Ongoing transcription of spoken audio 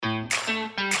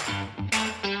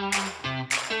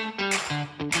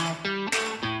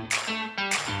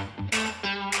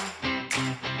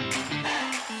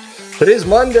Today's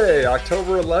Monday,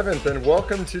 October 11th, and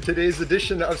welcome to today's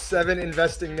edition of 7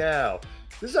 Investing Now.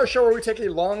 This is our show where we take a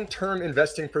long-term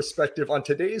investing perspective on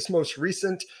today's most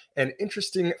recent and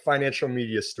interesting financial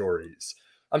media stories.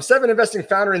 I'm 7 Investing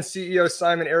founder and CEO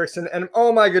Simon Erickson, and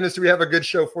oh my goodness, do we have a good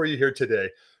show for you here today.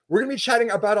 We're going to be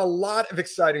chatting about a lot of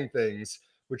exciting things,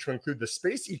 which will include the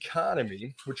space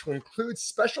economy, which will include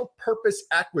special purpose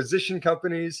acquisition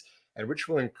companies, and which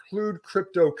will include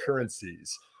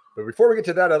cryptocurrencies. But before we get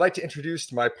to that, I'd like to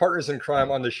introduce my partners in crime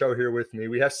on the show here with me.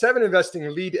 We have 7 Investing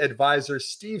lead advisor,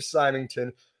 Steve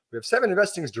Symington. We have 7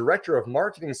 Investing's director of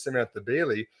marketing, Samantha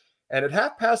Bailey. And at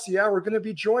half past the hour, we're going to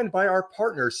be joined by our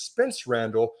partner, Spence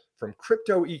Randall from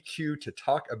Crypto EQ to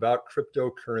talk about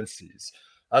cryptocurrencies.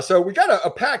 So we got a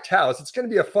packed house. It's going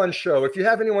to be a fun show. If you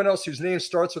have anyone else whose name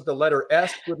starts with the letter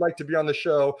S who would like to be on the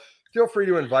show, feel free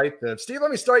to invite them. Steve,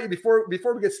 let me start you before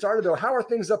we get started, though. How are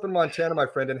things up in Montana, my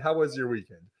friend, and how was your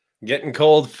weekend? Getting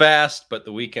cold fast, but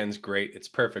the weekend's great. It's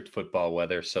perfect football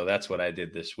weather, so that's what I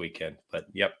did this weekend. But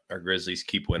yep, our Grizzlies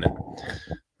keep winning.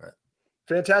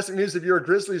 Fantastic news if you're a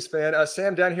Grizzlies fan.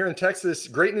 Sam, down here in Texas,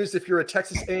 great news if you're a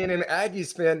Texas A&M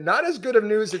Aggies fan. Not as good of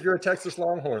news if you're a Texas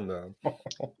Longhorn, though.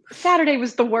 Saturday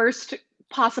was the worst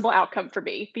possible outcome for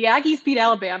me. The Aggies beat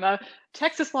Alabama.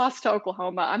 Texas lost to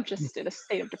Oklahoma. I'm just in a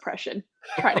state of depression,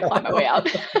 trying to climb my way out.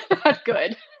 Not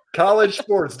good. College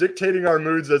sports dictating our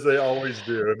moods as they always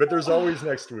do, but there's always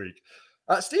next week.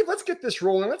 Steve, let's get this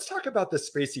rolling. Let's talk about the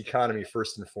space economy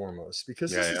first and foremost,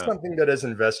 because this is something that as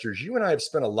investors, you and I have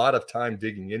spent a lot of time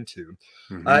digging into.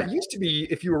 It used to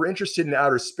be, if you were interested in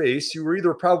outer space, you were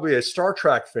either probably a Star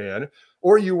Trek fan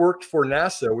or you worked for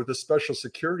NASA with a special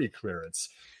security clearance.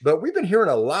 But we've been hearing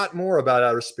a lot more about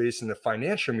outer space in the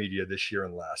financial media this year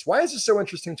and last. Why is this so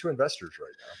interesting to investors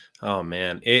right now? Oh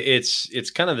man, it's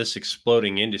kind of this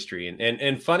exploding industry,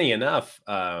 and funny enough,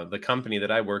 the company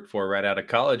that I worked for right out of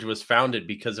college was founded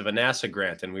because of a NASA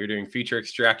grant, and we were doing feature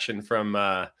extraction from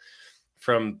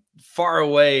far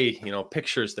away,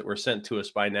 pictures that were sent to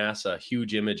us by NASA,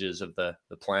 huge images of the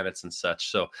planets and such.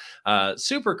 So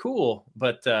super cool,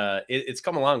 but it's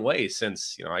come a long way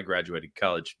since I graduated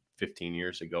college 15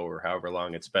 years ago or however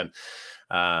long it's been.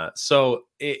 So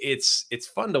it's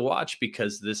fun to watch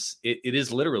because it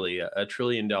is literally a $1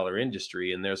 trillion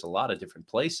industry, and there's a lot of different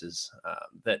places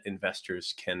that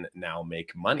investors can now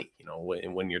make money.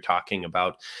 When you're talking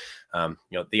about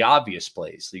the obvious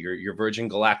place, your Virgin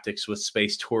Galactics with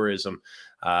space tourism.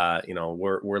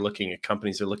 We're looking at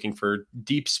companies that are looking for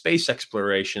deep space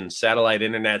exploration, satellite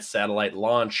internet, satellite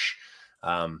launch.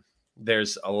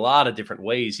 There's a lot of different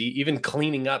ways, even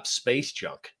cleaning up space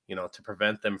junk, to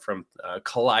prevent them from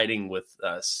colliding with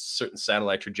certain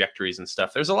satellite trajectories and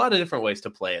stuff. There's a lot of different ways to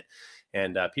play it,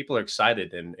 and people are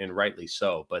excited and rightly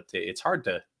so. But it's hard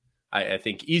to, I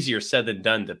think, easier said than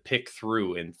done to pick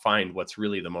through and find what's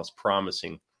really the most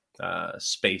promising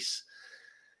space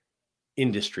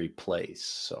industry plays.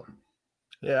 So.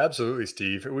 Yeah, absolutely,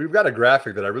 Steve. We've got a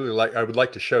graphic that I really like. I would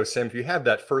like to show, Sam, if you have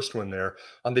that first one there,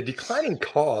 on the declining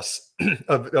costs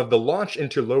of the launch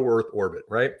into low Earth orbit,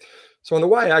 right? So on the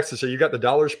y-axis here, you got the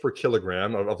dollars per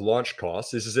kilogram of launch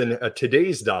costs. This is in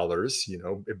today's dollars,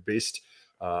 based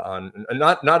on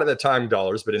not at the time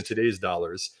dollars, but in today's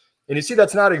dollars. And you see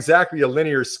that's not exactly a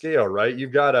linear scale, right?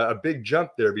 You've got a big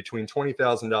jump there between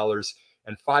 $20,000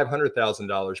 and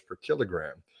 $500,000 per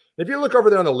kilogram. If you look over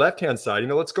there on the left-hand side,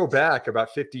 let's go back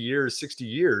about 50 years, 60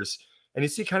 years, and you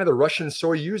see kind of the Russian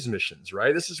Soyuz missions,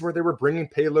 right? This is where they were bringing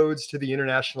payloads to the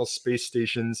international space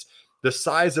stations. The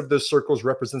size of those circles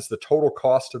represents the total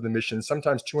cost of the mission,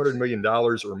 sometimes $200 million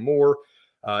or more.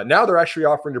 Now they're actually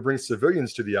offering to bring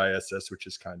civilians to the ISS, which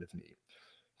is kind of neat.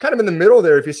 Kind of in the middle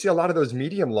there, if you see a lot of those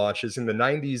medium launches in the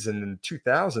 90s and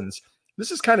 2000s, this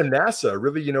is kind of NASA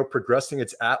really, progressing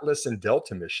its Atlas and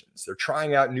Delta missions. They're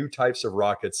trying out new types of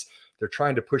rockets. They're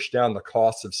trying to push down the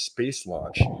costs of space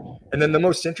launch. And then the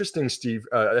most interesting, Steve,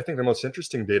 I think the most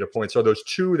interesting data points are those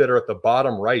two that are at the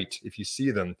bottom right, if you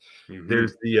see them.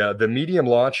 There's the medium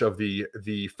launch of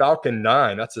the Falcon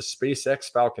 9. That's a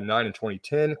SpaceX Falcon 9 in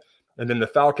 2010. And then the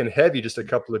Falcon Heavy just a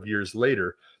couple of years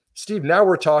later. Steve, now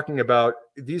we're talking about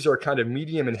these are kind of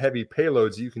medium and heavy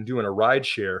payloads you can do in a ride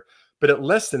share, but at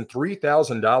less than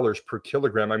 $3,000 per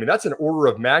kilogram. I mean, that's an order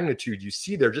of magnitude you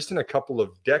see there just in a couple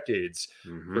of decades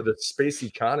for the space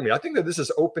economy. I think that this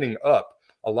is opening up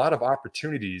a lot of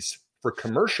opportunities for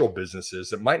commercial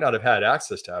businesses that might not have had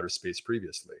access to outer space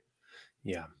previously.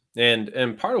 Yeah.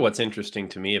 And part of what's interesting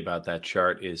to me about that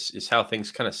chart is how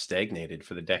things kind of stagnated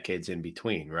for the decades in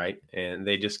between, right? And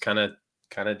they just kind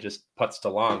of just putzed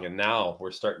along. And now we're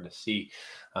starting to see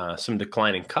some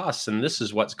declining costs. And this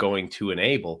is what's going to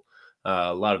enable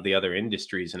a lot of the other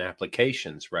industries and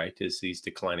applications, right, is these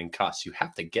declining costs. You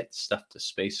have to get stuff to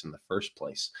space in the first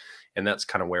place, and that's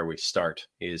kind of where we start.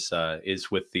 Is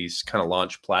with these kind of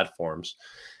launch platforms,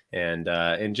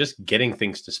 and just getting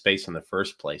things to space in the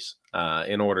first place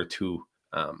in order to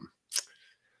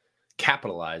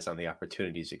capitalize on the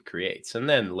opportunities it creates. And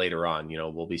then later on,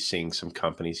 we'll be seeing some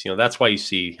companies. That's why you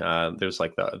see there's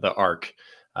like the ARK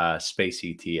space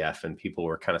ETF, and people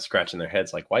were kind of scratching their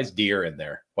heads like, why is Deere in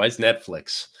there? Why is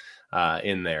Netflix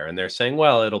in there? And they're saying,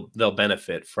 well, they'll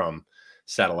benefit from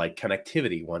satellite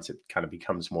connectivity once it kind of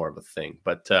becomes more of a thing.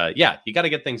 But yeah, you got to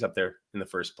get things up there in the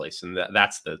first place, and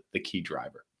that's the key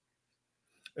driver.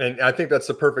 And I think that's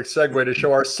the perfect segue to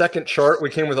show our second chart. We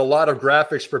came with a lot of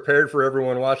graphics prepared for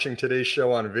everyone watching today's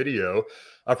show on video.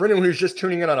 For anyone who's just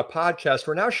tuning in on a podcast,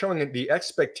 we're now showing the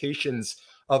expectations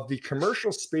of the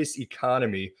commercial space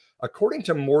economy according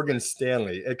to Morgan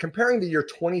Stanley, comparing the year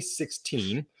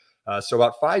 2016, so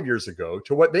about 5 years ago,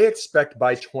 to what they expect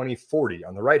by 2040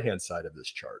 on the right-hand side of this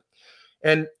chart.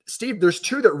 And Steve, there's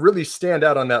two that really stand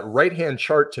out on that right-hand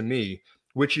chart to me,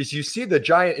 which is you see the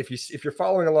giant, if you're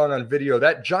following along on video,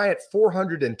 that giant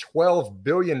 $412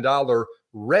 billion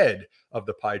red of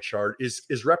the pie chart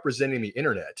is representing the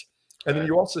internet. And then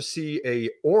you also see a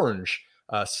orange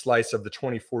slice of the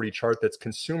 2040 chart that's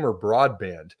consumer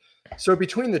broadband. So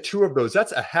between the two of those,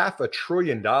 that's $500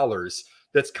 billion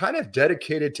that's kind of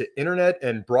dedicated to internet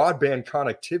and broadband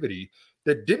connectivity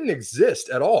that didn't exist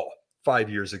at all 5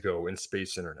 years ago in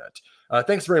space internet.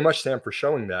 Thanks very much, Sam, for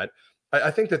showing that. I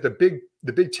think that the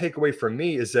big takeaway from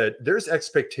me is that there's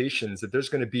expectations that there's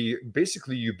going to be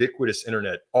basically ubiquitous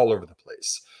internet all over the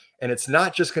place. And it's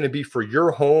not just going to be for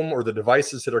your home or the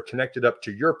devices that are connected up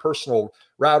to your personal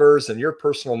routers and your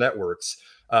personal networks.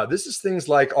 This is things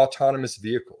like autonomous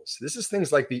vehicles. This is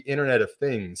things like the Internet of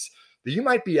Things that you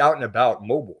might be out and about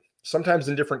mobile, sometimes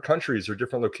in different countries or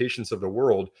different locations of the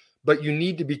world, but you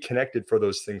need to be connected for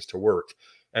those things to work.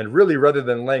 And really, rather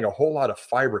than laying a whole lot of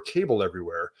fiber cable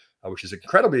everywhere, which is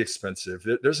incredibly expensive,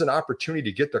 there's an opportunity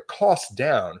to get the cost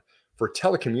down for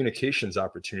telecommunications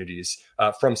opportunities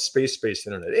from space-based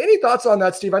internet. Any thoughts on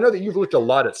that, Steve? I know that you've looked a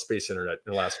lot at space internet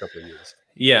in the last couple of years.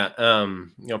 Yeah,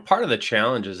 part of the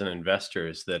challenge as an investor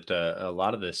is that a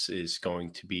lot of this is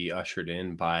going to be ushered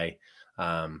in by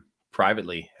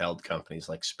privately held companies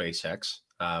like SpaceX,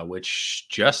 which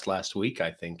just last week,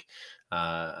 I think,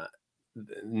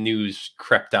 news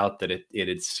crept out that it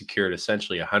had secured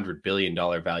essentially $100 billion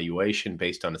valuation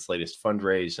based on its latest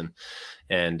fundraise.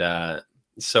 And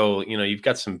so, you've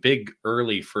got some big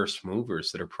early first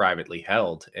movers that are privately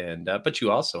held. And but you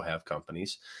also have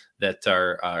companies that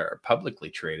are publicly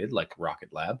traded like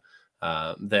Rocket Lab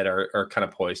that are kind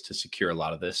of poised to secure a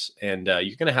lot of this. And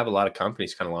you're going to have a lot of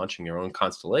companies kind of launching their own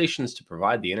constellations to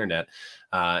provide the internet.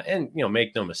 And,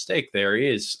 make no mistake, there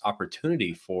is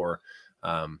opportunity for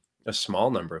a small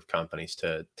number of companies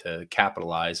to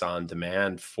capitalize on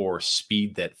demand for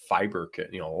speed that fiber,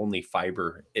 only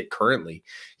fiber it currently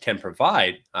can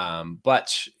provide.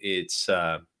 But it's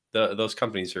those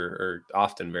companies are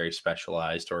often very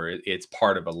specialized, or it's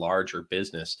part of a larger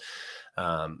business.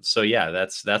 So yeah,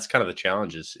 that's kind of the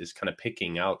challenge is kind of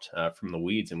picking out from the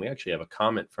weeds. And we actually have a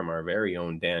comment from our very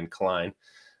own Dan Klein,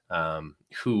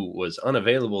 who was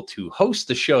unavailable to host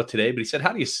the show today, but he said,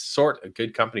 how do you sort a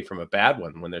good company from a bad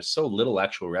one when there's so little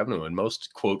actual revenue and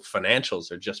most, quote,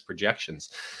 financials are just projections?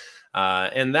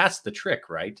 And that's the trick,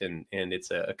 right? And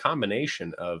it's a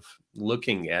combination of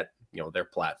looking at, their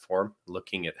platform,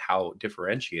 looking at how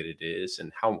differentiated it is and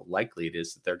how likely it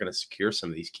is that they're going to secure some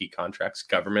of these key contracts.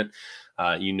 Government,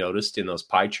 you noticed in those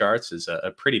pie charts, is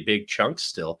a pretty big chunk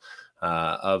still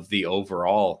of the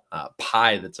overall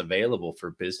pie that's available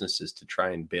for businesses to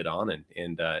try and bid on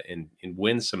and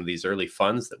win some of these early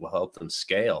funds that will help them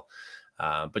scale.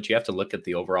 But you have to look at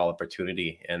the overall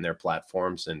opportunity and their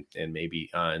platforms and maybe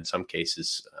in some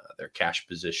cases their cash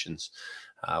positions,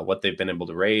 what they've been able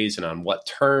to raise and on what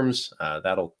terms.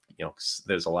 That'll,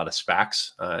 there's a lot of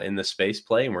SPACs in the space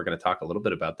play, and we're going to talk a little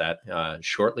bit about that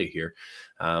shortly here.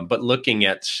 But looking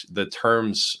at the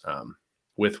terms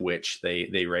with which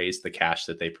they raised the cash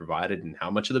that they provided and how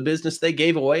much of the business they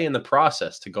gave away in the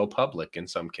process to go public in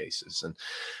some cases,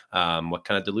 and what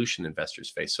kind of dilution investors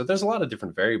face. So there's a lot of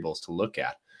different variables to look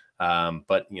at.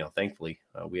 But, thankfully,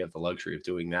 we have the luxury of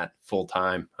doing that full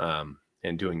time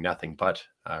and doing nothing but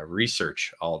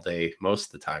research all day most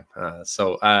of the time.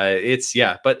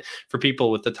 But for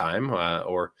people with the time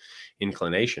or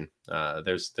inclination,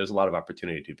 there's a lot of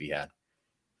opportunity to be had.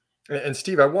 And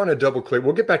Steve, I want to double click.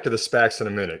 We'll get back to the SPACs in a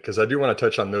minute because I do want to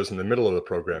touch on those in the middle of the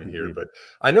program here. Mm-hmm. But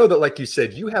I know that, like you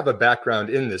said, you have a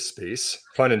background in this space,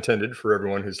 pun intended for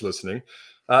everyone who's listening.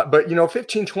 But,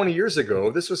 15, 20 years ago,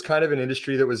 this was kind of an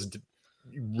industry that was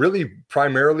really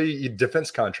primarily defense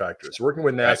contractors working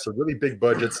with Right. NASA, really big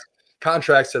budgets,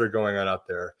 contracts that are going on out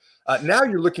there. Now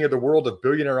you're looking at the world of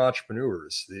billionaire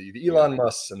entrepreneurs, the Elon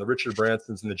Musks and the Richard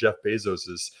Bransons and the Jeff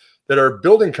Bezoses that are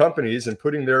building companies and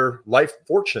putting their life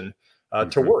fortune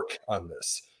to work on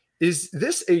this. Is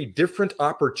this a different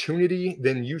opportunity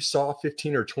than you saw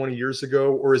 15 or 20 years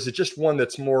ago, or is it just one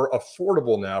that's more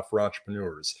affordable now for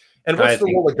entrepreneurs? And what's the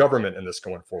role of government in this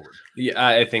going forward? Yeah,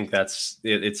 I think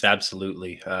it's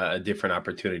absolutely a different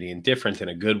opportunity, and different in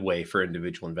a good way for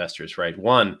individual investors, right?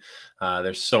 One,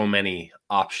 there's so many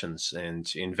options,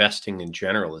 and investing in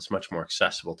general is much more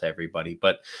accessible to everybody.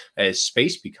 But as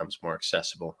space becomes more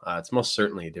accessible, it's most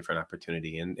certainly a different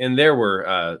opportunity. And there were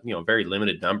a very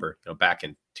limited number, back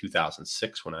in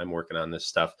 2006 when I'm working on this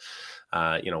stuff.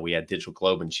 We had Digital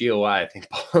Globe and GeoEye, I think,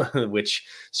 which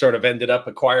sort of ended up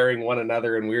acquiring one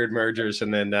another in weird mergers.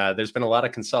 And then there's been a lot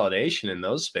of consolidation in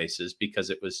those spaces because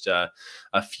it was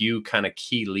a few kind of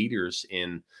key leaders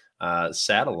in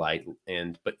satellite.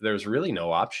 But there's really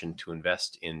no option to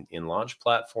invest in launch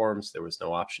platforms. There was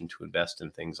no option to invest in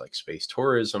things like space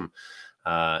tourism.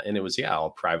 And it was,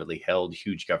 all privately held,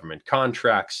 huge government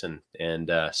contracts.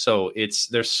 And so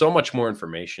there's so much more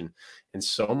information and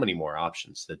so many more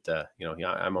options that,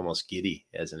 I'm almost giddy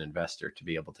as an investor to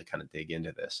be able to kind of dig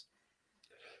into this.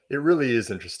 It really is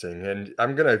interesting. And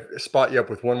I'm going to spot you up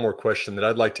with one more question that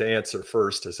I'd like to answer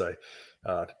first as I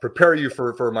prepare you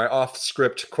for my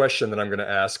off-script question that I'm going to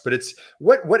ask. But it's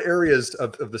what areas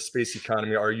of the space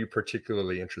economy are you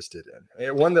particularly interested in?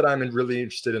 And one that I'm really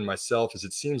interested in myself is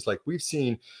it seems like we've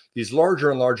seen these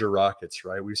larger and larger rockets,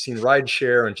 right? We've seen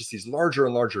rideshare and just these larger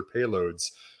and larger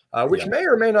payloads, which may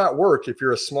or may not work if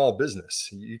you're a small business.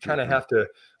 You kind of have to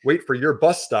wait for your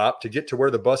bus stop to get to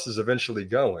where the bus is eventually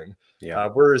going.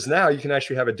 Whereas now you can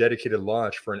actually have a dedicated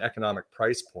launch for an economic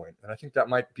price point. And I think that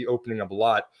might be opening up a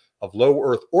lot of low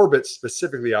Earth orbit,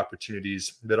 specifically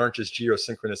opportunities that aren't just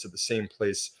geosynchronous at the same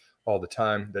place all the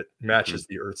time, that matches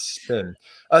the Earth's spin.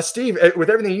 Steve, with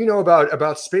everything you know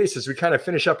about space, as we kind of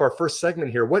finish up our first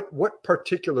segment here, what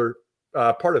particular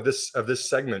part of this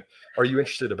segment are you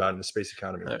interested about in the space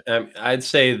economy? I'd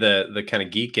say the kind of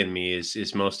geek in me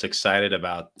is most excited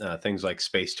about things like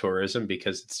space tourism,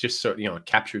 because it's just it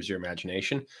captures your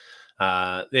imagination.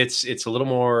 It's a little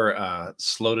more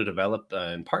slow to develop,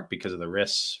 in part because of the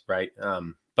risks, right?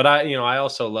 But I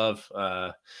also love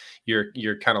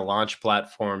your kind of launch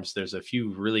platforms. There's a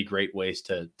few really great ways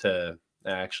to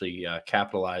actually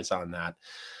capitalize on that.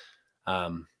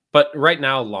 But right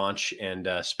now, launch and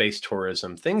space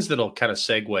tourism, things that'll kind of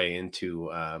segue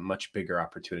into much bigger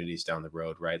opportunities down the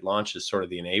road, right? Launch is sort of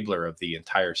the enabler of the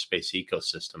entire space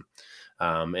ecosystem.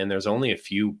 And there's only a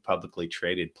few publicly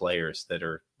traded players that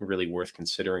are really worth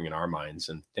considering in our minds.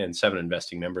 And Seven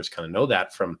Investing members kind of know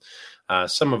that from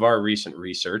some of our recent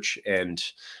research. And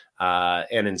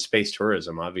in space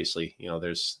tourism, obviously,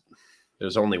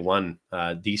 there's only one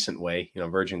decent way,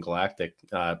 Virgin Galactic,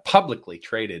 publicly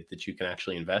traded, that you can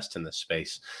actually invest in this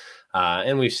space.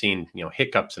 And we've seen,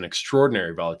 hiccups and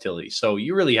extraordinary volatility. So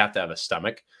you really have to have a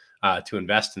stomach to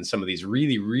invest in some of these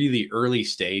really, really early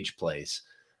stage plays.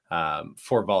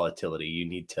 For volatility, you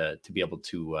need to be able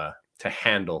to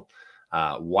handle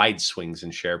wide swings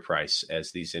in share price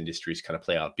as these industries kind of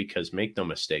play out. Because make no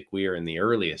mistake, we are in the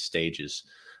earliest stages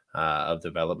of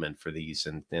development for these,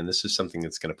 and this is something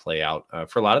that's going to play out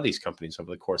for a lot of these companies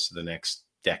over the course of the next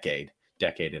decade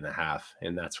and a half.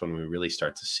 And that's when we really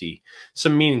start to see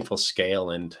some meaningful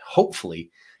scale and hopefully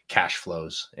cash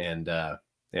flows and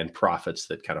profits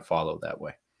that kind of follow that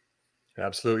way.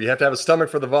 Absolutely. You have to have a stomach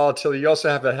for the volatility. You also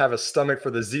have to have a stomach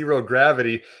for the zero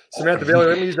gravity. Samantha Bailey,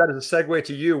 let me use that as a segue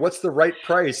to you. What's the right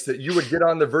price that you would get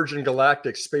on the Virgin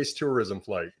Galactic space tourism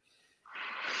flight?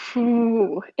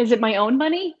 Ooh, is it my own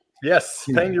money? Yes,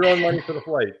 paying your own money for the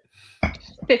flight.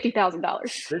 $50,000.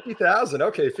 $50,000.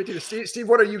 Okay, 50. Steve,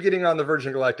 what are you getting on the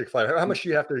Virgin Galactic flight? How much do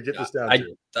you have to get this down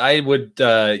to? I would,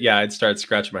 I'd start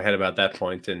scratching my head about that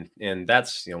point, and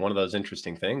that's one of those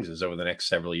interesting things is over the next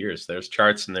several years, there's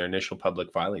charts in their initial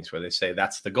public filings where they say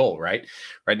that's the goal, right?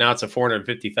 Right now, it's a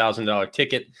 $450,000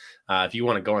 ticket. If you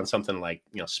want to go on something like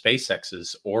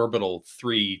SpaceX's orbital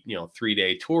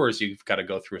 3-day tours, you've got to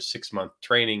go through a 6-month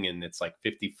training, and it's like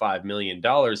 $55 million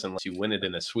unless you win it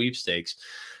in a sweepstakes.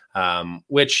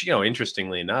 Which,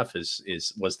 interestingly enough,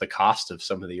 was the cost of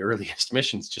some of the earliest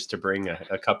missions, just to bring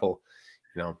a couple,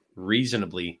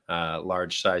 reasonably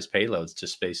large size payloads to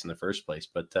space in the first place.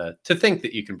 But to think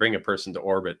that you can bring a person to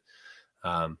orbit,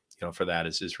 for that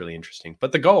is really interesting.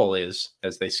 But the goal is,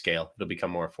 as they scale, it'll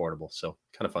become more affordable. So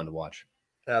kind of fun to watch.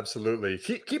 Absolutely.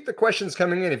 Keep the questions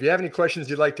coming in. If you have any questions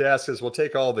you'd like to ask us, we'll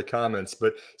take all the comments.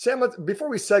 But Sam, before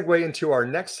we segue into our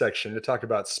next section to talk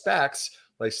about SPACs,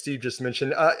 like Steve just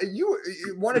mentioned, you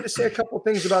wanted to say a couple of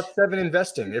things about Seven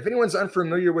Investing. If anyone's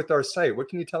unfamiliar with our site, what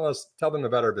can you tell them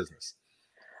about our business?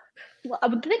 Well,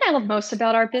 the thing I love most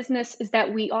about our business is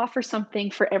that we offer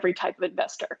something for every type of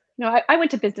investor. I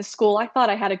went to business school. I thought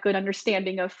I had a good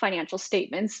understanding of financial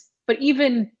statements, but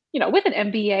even with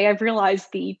an MBA, I've realized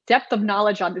the depth of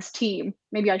knowledge on this team.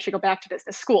 Maybe I should go back to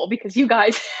business school because you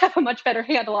guys have a much better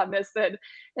handle on this than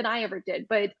I ever did.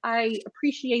 But I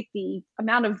appreciate the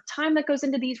amount of time that goes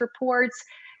into these reports.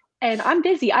 And I'm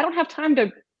busy. I don't have time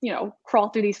to crawl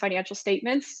through these financial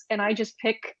statements, and I just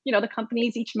pick the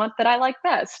companies each month that I like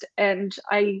best, and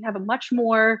I have a much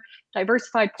more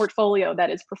diversified portfolio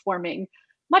that is performing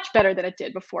much better than it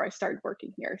did before I started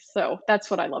working here. So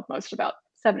that's what I love most about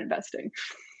Seven Investing.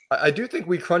 I do think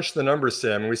we crunched the numbers,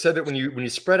 Sam, and we said that when you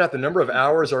spread out the number of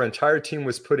hours our entire team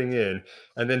was putting in,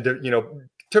 and then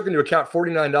took into account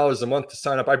 $49 a month to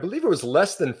sign up, I believe it was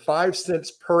less than 5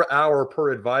 cents per hour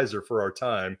per advisor for our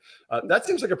time. That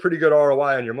seems like a pretty good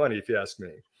ROI on your money, if you ask me.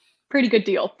 Pretty good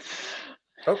deal.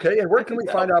 Okay, and where can we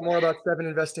find out more about Seven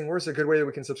Investing? Where's a good way that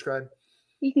we can subscribe?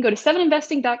 You can go to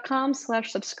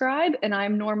seveninvesting.com/subscribe, and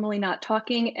I'm normally not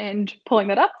talking and pulling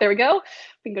that up. There we go.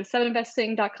 You can go to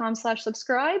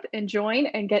seveninvesting.com/subscribe and join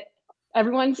and get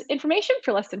everyone's information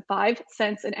for less than 5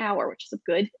 cents an hour, which is a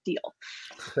good deal.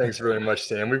 Thanks very much,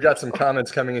 Sam. We've got some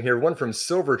comments coming in here. One from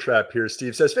Silvertrap here.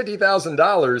 Steve says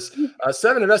 $50,000.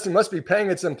 Seven Investing must be paying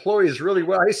its employees really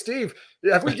well. Hey, Steve,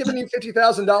 have we given you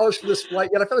 $50,000 for this flight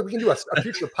yet? I feel like we can do a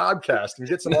future podcast and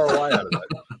get some ROI out of that.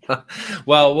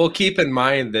 Well, we'll keep in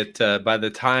mind that by the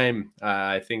time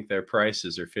I think their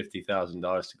prices are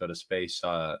 $50,000 to go to space,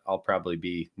 I'll probably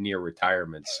be near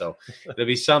retirement. So it'll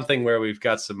be something where we've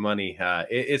got some money.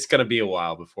 It's going to be a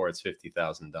while before it's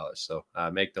 $50,000. So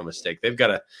make no mistake, they've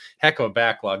got a heck of a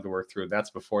backlog to work through.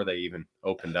 That's before they even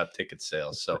opened up ticket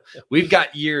sales. So we've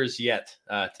got years yet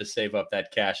to save up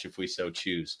that cash if we so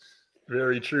choose.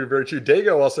 Very true. Very true.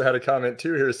 Dago also had a comment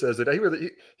too here. Says that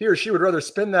he or she would rather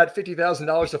spend that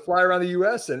 $50,000 to fly around the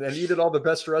U.S. and eat at all the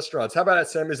best restaurants. How about that,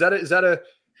 Sam? Is that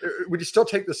would you still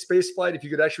take the space flight if you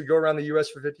could actually go around the U.S.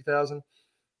 for $50,000?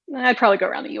 I'd probably go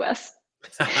around the U.S.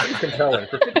 It's compelling.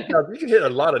 For $50,000, you can hit a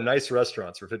lot of nice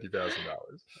restaurants for $50,000.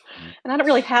 And I don't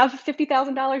really have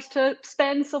 $50,000 to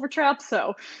spend, Silvertrap,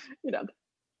 so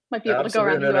might be able to go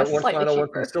around the US one slightly final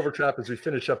cheaper. one from Silvertrap as we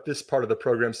finish up this part of the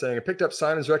program, saying I picked up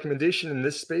Simon's recommendation in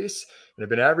this space and have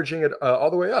been averaging it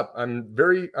all the way up. I'm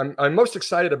most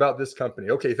excited about this company.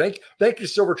 Okay, thank you,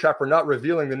 Silvertrap, for not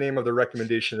revealing the name of the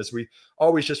recommendation, as we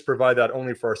always just provide that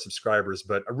only for our subscribers.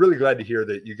 But I'm really glad to hear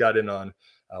that you got in on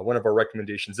one of our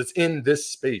recommendations. It's in this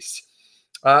space.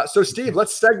 So Steve,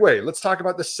 let's segue. Let's talk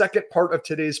about the second part of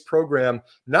today's program,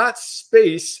 not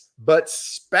space, but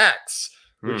SPACs,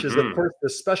 which is, of course, the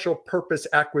special purpose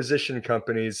acquisition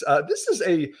companies. This is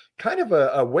a kind of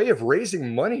a way of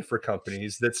raising money for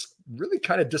companies that's really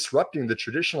kind of disrupting the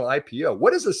traditional IPO.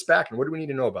 What is a SPAC, and what do we need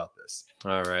to know about this?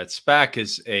 All right. SPAC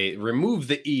is remove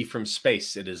the E from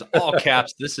space. It is all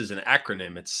caps. This is an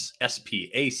acronym. It's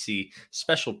SPAC,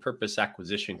 Special Purpose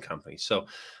Acquisition Company. So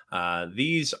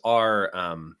these are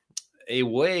a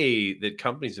way that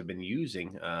companies have been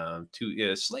using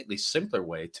to a slightly simpler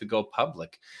way to go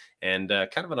public, and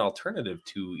kind of an alternative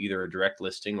to either a direct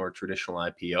listing or traditional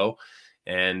IPO.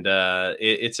 And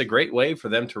it's a great way for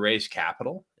them to raise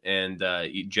capital. And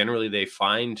generally they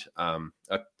find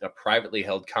a privately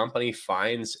held company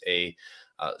finds a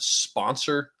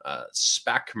sponsor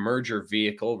SPAC merger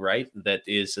vehicle, right? That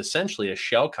is essentially a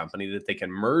shell company that they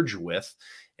can merge with.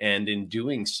 And in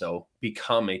doing so,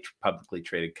 become a publicly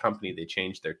traded company. They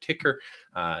change their ticker,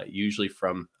 usually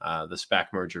from the SPAC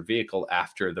merger vehicle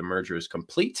after the merger is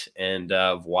complete. And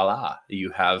voila,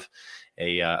 you have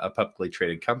a publicly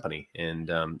traded company. And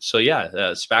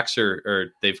SPACs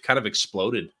they've kind of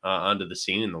exploded onto the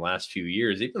scene in the last few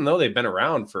years, even though they've been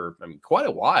around for quite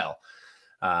a while.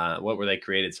 What were they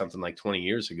created something like 20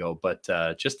 years ago? But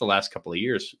just the last couple of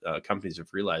years, companies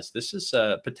have realized this is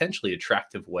a potentially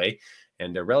attractive way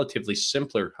and a relatively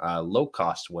simpler,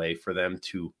 low-cost way for them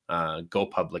to go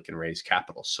public and raise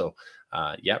capital. So,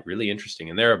 really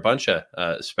interesting. And there are a bunch of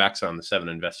SPACs on the Seven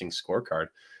Investing scorecard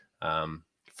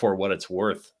for what it's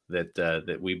worth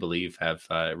that we believe have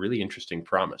really interesting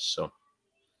promise. So.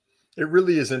 It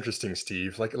really is interesting,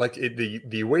 Steve.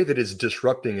 The way that it's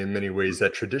disrupting in many ways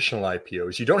that traditional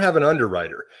IPOs. You don't have an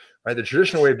underwriter, right? The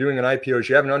traditional way of doing an IPO is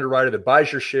you have an underwriter that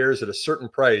buys your shares at a certain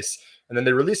price, and then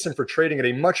they release them for trading at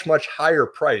a much, much higher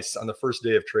price on the first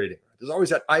day of trading. There's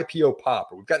always that IPO pop.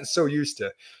 We've gotten so used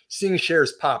to seeing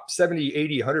shares pop 70,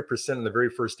 80, 100% on the very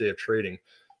first day of trading.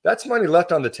 That's money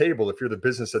left on the table if you're the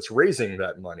business that's raising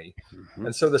that money. Mm-hmm.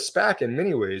 And so the SPAC in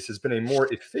many ways has been a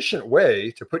more efficient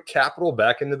way to put capital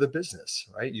back into the business,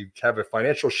 right? You have a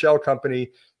financial shell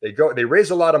company. They raise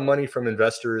a lot of money from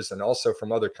investors and also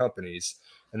from other companies.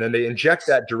 And then they inject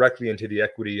that directly into the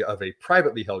equity of a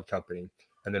privately held company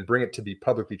and then bring it to be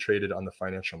publicly traded on the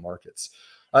financial markets.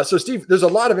 So Steve, there's a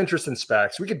lot of interest in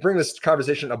SPACs. We could bring this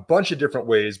conversation a bunch of different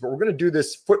ways, but we're going to do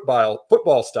this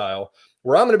football style,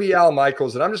 where I'm going to be Al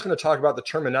Michaels, and I'm just going to talk about the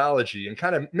terminology and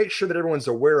kind of make sure that everyone's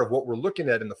aware of what we're looking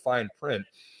at in the fine print.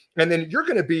 And then you're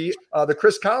going to be the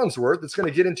Chris Collinsworth that's going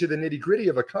to get into the nitty gritty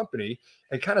of a company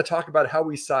and kind of talk about how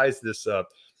we size this up.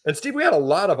 And Steve, we had a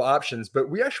lot of options, but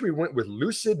we actually went with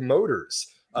Lucid Motors.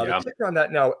 The ticker on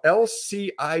that now,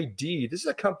 LCID. This is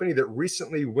a company that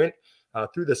recently went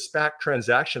through the SPAC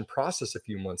transaction process a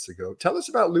few months ago. Tell us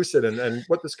about Lucid and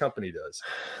what this company does.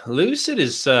 Lucid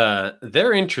is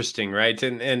they're interesting, right?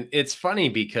 And it's funny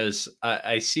because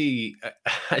I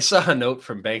saw a note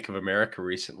from Bank of America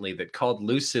recently that called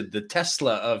Lucid the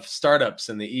Tesla of startups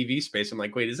in the EV space. I'm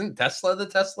like, wait, isn't Tesla the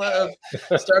Tesla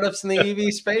of startups in the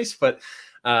EV space? But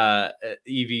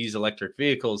EVs, electric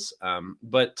vehicles.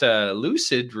 But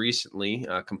Lucid recently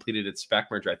completed its SPAC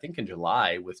merger, I think in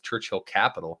July, with Churchill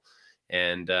Capital.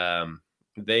 And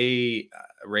they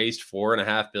raised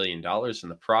 $4.5 billion in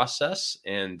the process.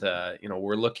 And,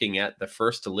 we're looking at the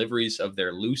first deliveries of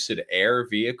their Lucid Air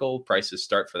vehicle. Prices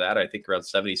start for that, I think, around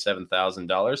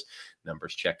 $77,000.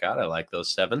 Numbers check out. I like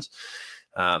those sevens.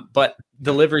 But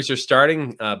deliveries are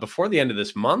starting before the end of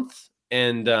this month.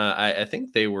 And I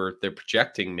think they're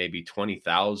projecting maybe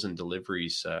 20,000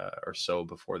 deliveries or so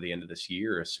before the end of this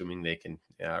year, assuming they can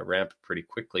ramp pretty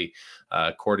quickly,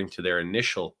 according to their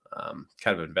initial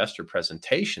kind of investor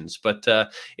presentations. But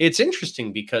it's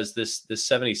interesting because this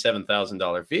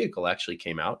 $77,000 vehicle actually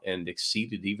came out and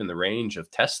exceeded even the range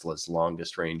of Tesla's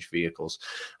longest range vehicles.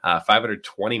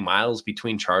 520 miles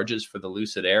between charges for the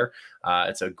Lucid Air.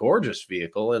 It's a gorgeous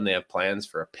vehicle, and they have plans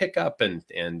for a pickup and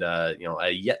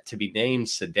a yet to be named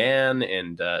sedan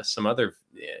and some other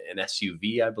an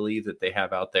SUV, I believe, that they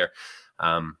have out there.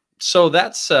 So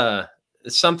that's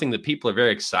something that people are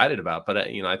very excited about. But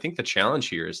I think the challenge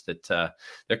here is that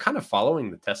they're kind of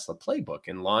following the Tesla playbook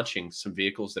and launching some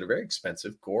vehicles that are very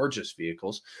expensive, gorgeous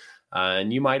vehicles.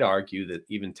 And you might argue that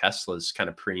even Tesla's kind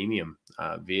of premium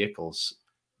vehicles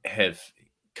have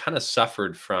kind of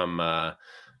suffered from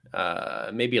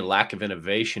maybe a lack of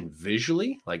innovation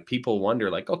visually. Like people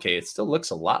wonder, like, okay, it still looks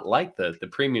a lot like the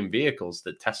premium vehicles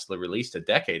that Tesla released a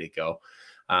decade ago.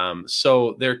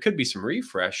 So there could be some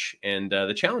refresh. And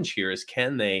the challenge here is,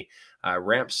 can they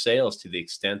ramp sales to the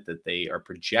extent that they are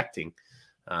projecting,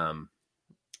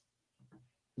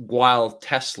 while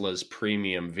Tesla's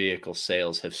premium vehicle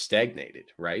sales have stagnated,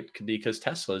 right? Because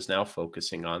Tesla is now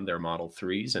focusing on their Model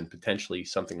 3s and potentially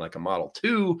something like a Model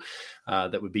 2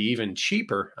 that would be even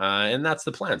cheaper. And that's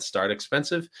the plan. Start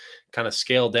expensive, kind of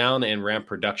scale down and ramp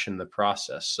production in the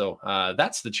process. So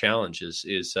that's the challenge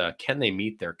is can they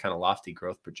meet their kind of lofty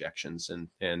growth projections?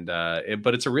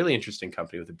 But it's a really interesting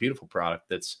company with a beautiful product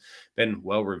that's been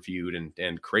well reviewed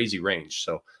and crazy range.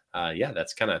 So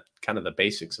that's kind of the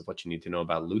basics of what you need to know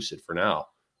about Lucid for now.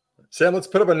 Sam, let's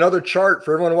put up another chart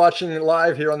for everyone watching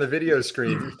live here on the video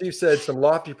screen. Steve said some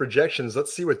lofty projections.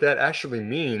 Let's see what that actually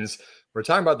means. We're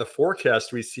talking about the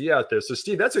forecast we see out there. So,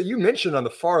 Steve, that's what you mentioned on the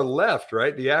far left,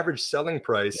 right? The average selling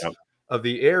price of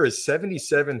the Air is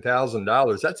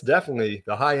 $77,000. That's definitely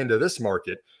the high end of this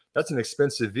market. That's an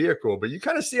expensive vehicle, but you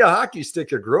kind of see a hockey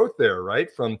stick of growth there,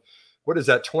 right? From what is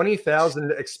that,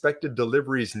 20,000 expected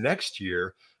deliveries next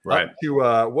year, right, up to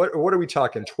what are we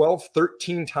talking, 12,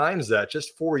 13 times that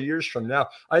just 4 years from now.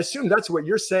 I assume that's what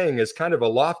you're saying is kind of a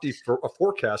lofty a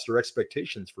forecast or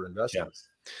expectations for investors.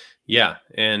 Yeah.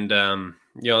 And,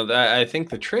 I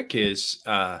think the trick is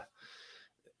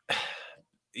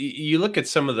you look at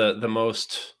some of the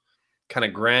most kind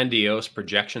of grandiose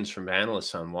projections from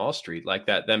analysts on Wall Street, like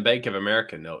that Bank of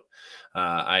America note.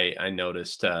 I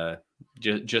noticed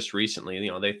just recently,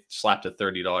 they slapped a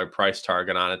 $30 price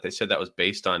target on it. They said that was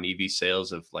based on EV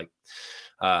sales of like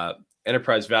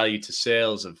enterprise value to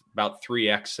sales of about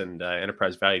 3x and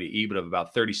enterprise value to EBIT of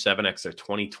about 37x. Their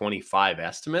 2025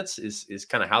 estimates is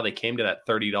kind of how they came to that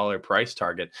 $30 price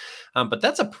target. But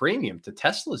that's a premium to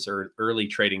Tesla's early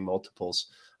trading multiples.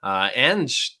 And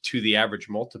to the average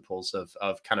multiples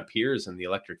of kind of peers in the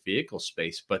electric vehicle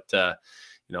space. But,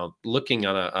 looking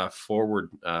on a forward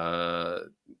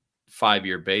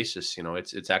 5-year basis,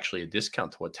 it's actually a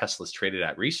discount to what Tesla's traded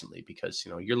at recently, because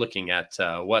you're looking at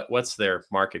what's their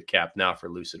market cap now for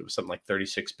Lucid? It was something like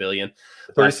 36 billion.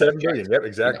 37 billion. Yep,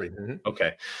 exactly. Yeah. Mm-hmm.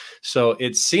 Okay, so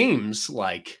it seems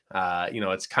like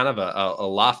it's kind of a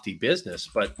lofty business,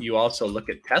 but you also look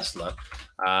at Tesla,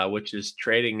 which is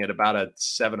trading at about a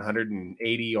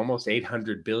 780, almost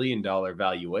 $800 billion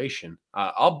valuation,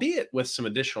 albeit with some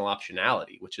additional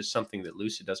optionality, which is something that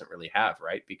Lucid doesn't really have,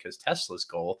 right? Because Tesla's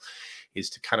goal is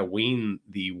to kind of wean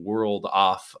the world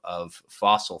off of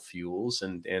fossil fuels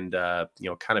and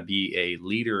kind of be a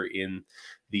leader in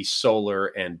the solar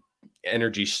and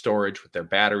energy storage with their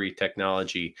battery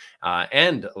technology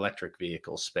and electric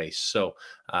vehicle space. So,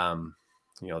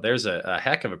 there's a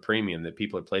heck of a premium that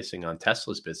people are placing on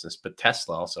Tesla's business, but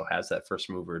Tesla also has that first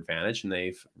mover advantage, and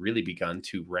they've really begun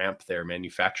to ramp their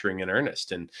manufacturing in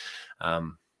earnest. And,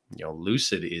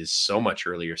 Lucid is so much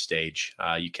earlier stage.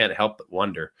 You can't help but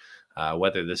wonder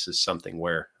whether this is something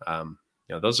where,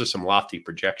 those are some lofty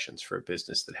projections for a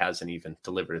business that hasn't even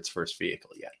delivered its first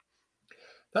vehicle yet.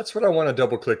 That's what I want to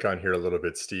double click on here a little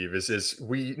bit, Steve, is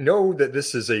we know that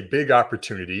this is a big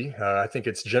opportunity. I think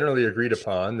it's generally agreed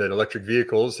upon that electric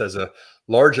vehicles has a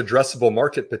large addressable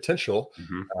market potential.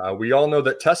 Mm-hmm. We all know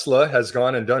that Tesla has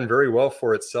gone and done very well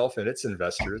for itself and its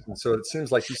investors. And so it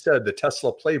seems like you said, the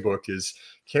Tesla playbook is,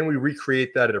 can we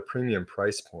recreate that at a premium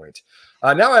price point?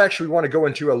 Now I actually want to go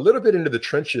into a little bit into the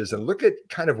trenches and look at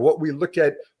kind of what we look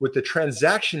at with the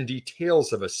transaction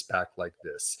details of a SPAC like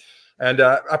this. And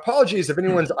apologies if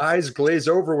anyone's eyes glaze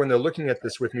over when they're looking at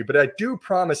this with me, but I do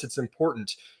promise it's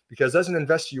important, because as an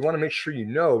investor, you want to make sure you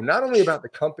know not only about the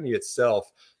company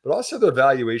itself, but also the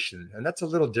valuation. And that's a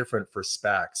little different for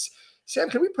SPACs. Sam,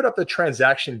 can we put up the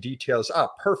transaction details?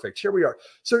 Perfect. Here we are.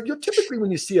 So you'll typically, when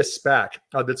you see a SPAC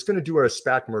that's going to do a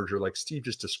SPAC merger like Steve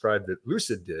just described that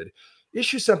Lucid did,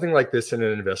 issue something like this in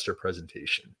an investor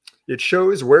presentation. It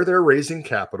shows where they're raising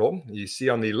capital. You see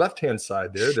on the left-hand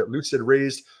side there that Lucid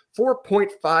raised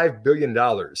 $4.5 billion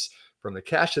from the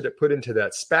cash that it put into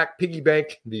that SPAC piggy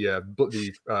bank, the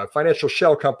financial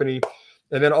shell company,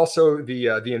 and then also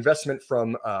the investment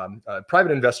from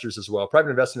private investors as well, private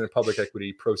investment in public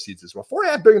equity proceeds as well.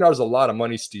 $4.5 billion is a lot of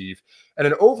money, Steve, and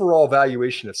an overall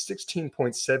valuation of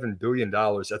 $16.7 billion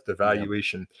at the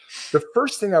valuation. Yeah. The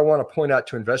first thing I want to point out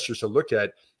to investors to look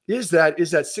at is that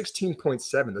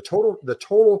 16.7, the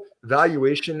total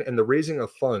valuation and the raising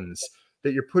of funds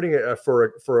that you're putting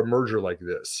for a merger like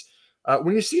this.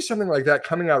 When you see something like that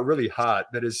coming out really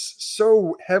hot, that is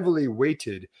so heavily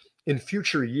weighted in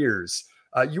future years,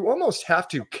 you almost have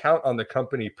to count on the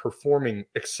company performing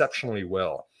exceptionally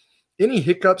well. Any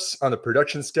hiccups on the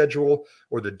production schedule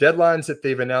or the deadlines that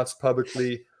they've announced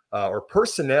publicly, or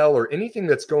personnel or anything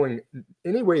that's going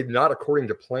anyway not according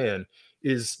to plan,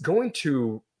 is going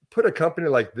to put a company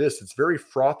like this, it's very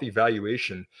frothy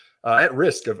valuation, at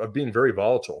risk of being very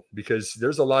volatile, because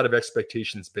there's a lot of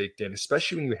expectations baked in,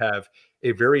 especially when you have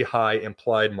a very high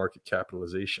implied market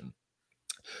capitalization.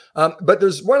 But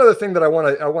there's one other thing that I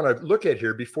want to look at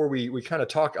here before we kind of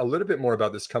talk a little bit more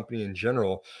about this company in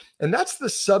general, and that's the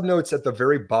subnotes at the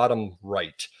very bottom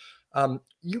right.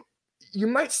 You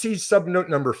might see subnote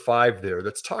number 5 there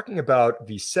that's talking about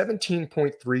the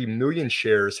 17.3 million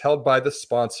shares held by the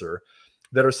sponsor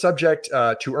that are subject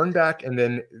to earn back, and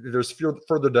then there's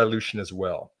further dilution as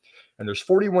well. And there's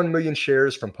 41 million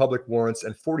shares from public warrants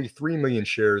and 43 million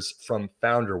shares from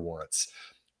founder warrants.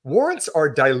 Warrants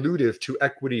are dilutive to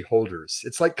equity holders.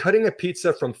 It's like cutting a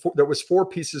pizza that was 4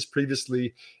 pieces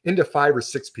previously into 5 or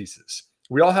 6 pieces.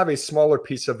 We all have a smaller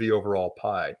piece of the overall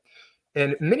pie.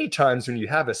 And many times when you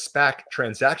have a SPAC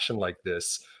transaction like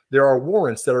this, there are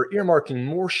warrants that are earmarking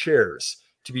more shares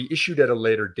to be issued at a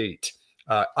later date.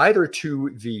 Either to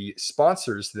the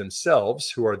sponsors themselves,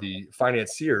 who are the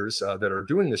financiers that are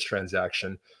doing this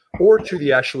transaction, or to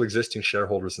the actual existing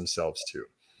shareholders themselves too.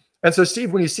 And so,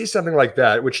 Steve, when you see something like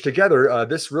that, which together,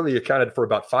 this really accounted for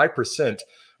about 5%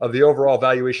 of the overall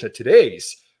valuation at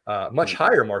today's much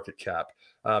higher market cap,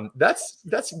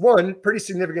 that's one, pretty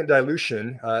significant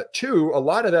dilution. 2, a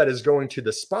lot of that is going to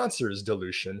the sponsors'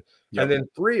 dilution. Yep. And then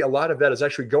 3, a lot of that is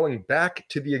actually going back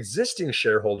to the existing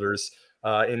shareholders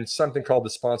in something called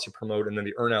the sponsor promote, and then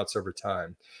the earnouts over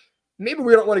time. Maybe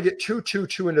we don't want to get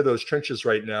too into those trenches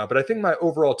right now, but I think my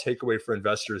overall takeaway for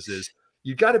investors is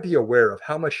you got to be aware of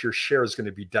how much your share is going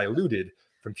to be diluted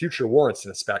from future warrants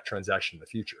in a SPAC transaction in the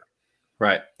future.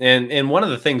 Right. And one of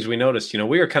the things we noticed,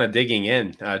 we were kind of digging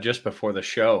in just before the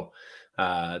show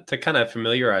to kind of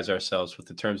familiarize ourselves with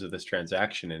the terms of this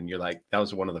transaction. And you're like, that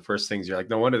was one of the first things. You're like,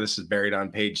 no wonder this is buried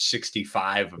on page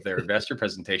 65 of their investor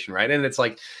presentation, right? And it's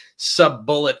like sub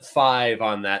bullet 5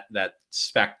 on that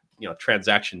SPAC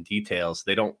transaction details.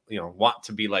 They don't want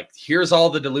to be like, here's all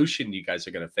the dilution you guys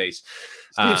are going to face.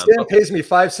 Steve, Sam pays me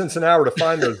 5 cents an hour to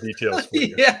find those details for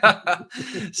you. Yeah.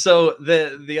 So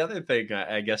the other thing,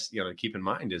 I guess, to keep in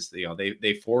mind is,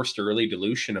 they forced early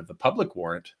dilution of the public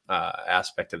warrant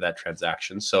aspect of that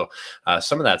transaction. So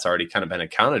some of that's already kind of been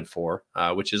accounted for,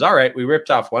 which is all right. We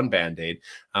ripped off one Band-Aid,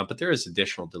 but there is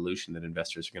additional dilution that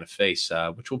investors are going to face,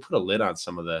 which will put a lid on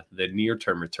some of the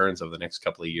near-term returns over the next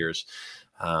couple of years.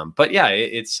 But yeah,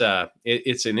 it's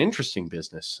an interesting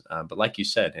business. But like you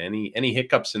said, any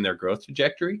hiccups in their growth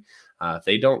trajectory, if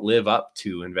they don't live up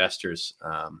to investors,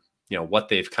 what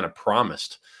they've kind of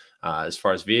promised as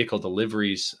far as vehicle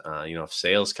deliveries, if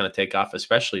sales kind of take off,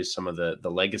 especially as some of the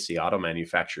legacy auto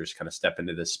manufacturers kind of step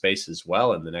into this space as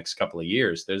well in the next couple of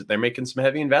years, they're making some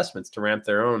heavy investments to ramp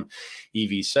their own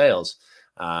EV sales.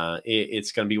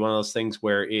 It's going to be one of those things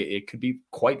where it could be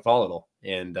quite volatile.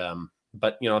 And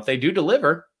but if they do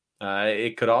deliver,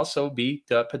 it could also be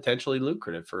potentially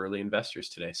lucrative for early investors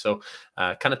today. So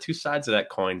kind of two sides of that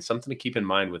coin, something to keep in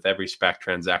mind with every SPAC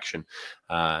transaction.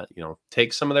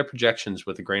 Take some of their projections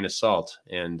with a grain of salt,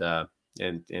 and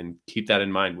keep that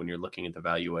in mind when you're looking at the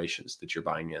valuations that you're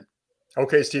buying in.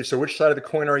 Okay, Steve. So which side of the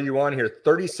coin are you on here?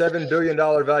 $37 billion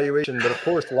valuation, but of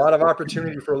course, a lot of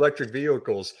opportunity for electric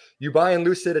vehicles. You buying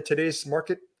Lucid at today's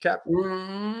market cap?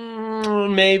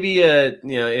 Maybe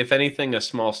if anything, a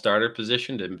small starter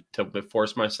position to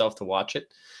force myself to watch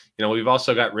it. We've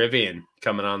also got Rivian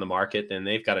coming on the market, and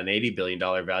they've got an $80 billion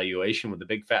valuation with a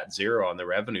big fat zero on the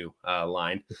revenue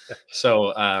line.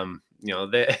 So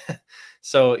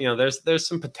there's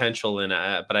some potential in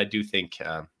it, but I do think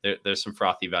there's some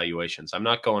frothy valuations. I'm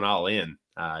not going all in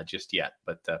just yet,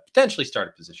 but potentially start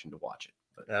a position to watch it.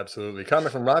 Absolutely.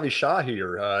 Comment from Ravi Shah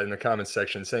here in the comments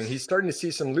section saying he's starting to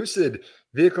see some Lucid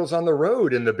vehicles on the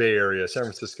road in the Bay Area, San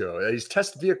Francisco. These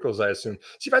test vehicles, I assume.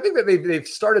 See, I think that they've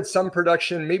started some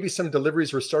production. Maybe some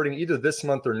deliveries were starting either this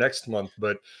month or next month.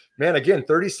 But man, again,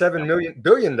 $37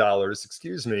 billion,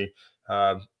 excuse me.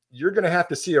 You're going to have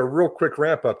to see a real quick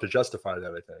ramp up to justify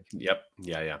that, I think. Yep.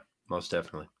 Yeah. Most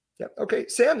definitely. Yeah. Okay,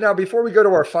 Sam, now before we go to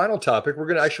our final topic, we're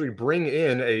going to actually bring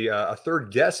in a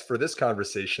third guest for this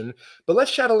conversation. But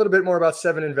let's chat a little bit more about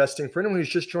Seven Investing. For anyone who's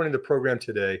just joining the program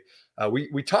today,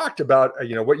 we talked about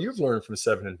what you've learned from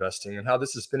Seven Investing and how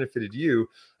this has benefited you.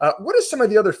 What is some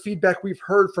of the other feedback we've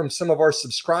heard from some of our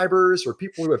subscribers or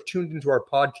people who have tuned into our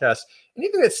podcast?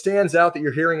 Anything that stands out that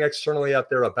you're hearing externally out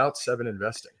there about Seven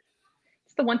Investing?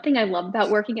 The one thing I love about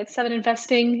working at Seven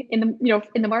Investing in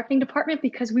the marketing department,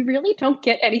 because we really don't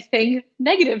get anything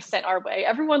negative sent our way.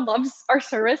 Everyone loves our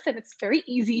service, and it's very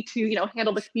easy to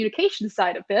handle the communication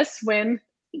side of this when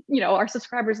our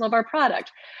subscribers love our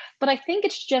product. But I think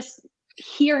it's just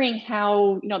hearing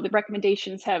how the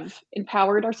recommendations have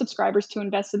empowered our subscribers to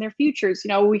invest in their futures.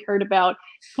 We heard about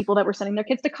people that were sending their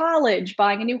kids to college,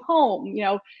 buying a new home.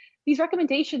 These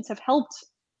recommendations have helped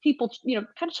people kind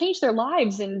of change their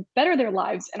lives and better their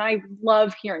lives, and I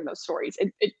love hearing those stories.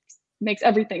 It makes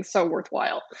everything so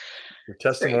worthwhile. Your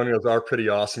testimonials are pretty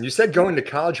awesome. You said going to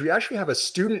college. We actually have a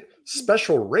student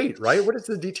special rate, right? What is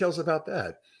the details about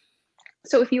that?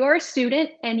 So if you are a student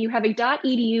and you have a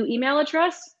 .edu email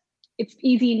address, it's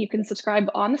easy and you can subscribe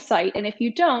on the site. And if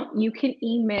you don't, you can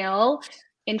email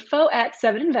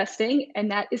info@7investing,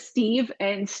 and that is Steve,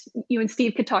 and you and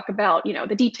Steve could talk about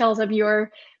the details of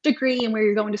your degree and where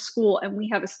you're going to school, and we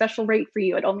have a special rate for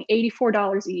you at only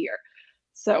 $84 a year.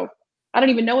 So I don't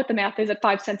even know what the math is at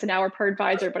 5 cents an hour per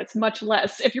advisor, but it's much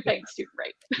less if you're paying the student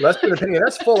rate. Less than a penny.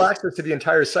 That's full access to the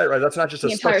entire site, right? That's not just a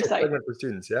special segment for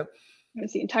students. Yeah.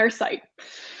 It's the entire site.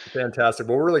 Fantastic.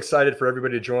 Well, we're really excited for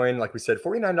everybody to join. Like we said,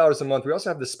 $49 a month. We also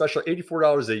have this special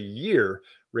 $84 a year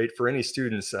rate for any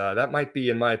students. That might be,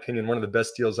 in my opinion, one of the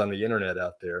best deals on the internet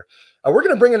out there. We're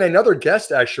going to bring in another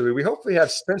guest, actually. We hopefully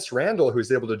have Spence Randall,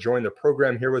 who's able to join the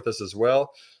program here with us as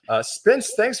well.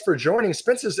 Spence, thanks for joining.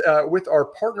 Spence is with our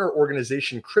partner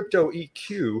organization, Crypto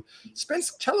EQ.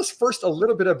 Spence, tell us first a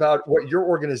little bit about what your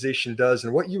organization does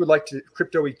and what you would like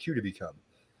Crypto EQ to become.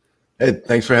 Hey,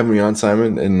 thanks for having me on,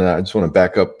 Simon. And I just want to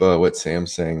back up what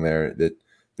Sam's saying there, that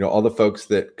all the folks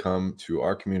that come to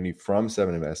our community from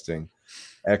Seven Investing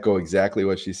echo exactly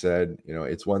what she said.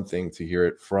 It's one thing to hear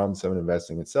it from Seven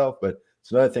Investing itself, but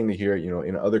it's another thing to hear it,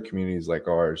 in other communities like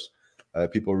ours.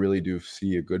 People really do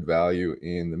see a good value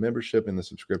in the membership and the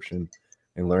subscription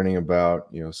and learning about,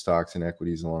 stocks and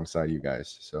equities alongside you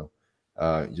guys. So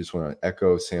just want to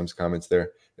echo Sam's comments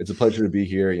there. It's a pleasure to be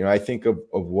here. I think of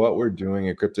what we're doing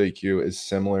at Crypto EQ is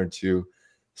similar to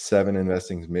Seven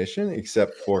Investing's mission,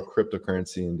 except for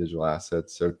cryptocurrency and digital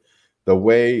assets. So the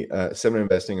way Seven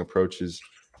Investing approaches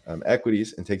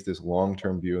equities and takes this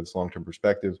long-term view, this long-term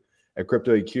perspective, At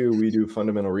Crypto EQ, we do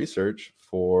fundamental research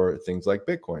for things like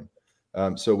Bitcoin.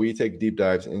 So we take deep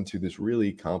dives into this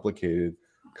really complicated,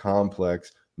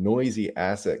 complex, noisy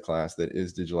asset class that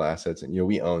is digital assets. And,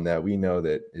 we own that. We know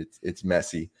that it's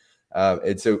messy.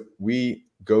 And so we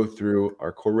go through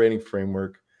our core rating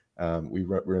framework. We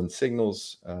run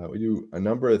signals. We do a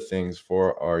number of things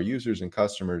for our users and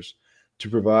customers to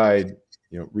provide,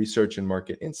 research and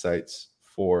market insights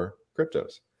for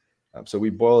cryptos. So we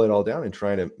boil it all down and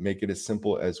try to make it as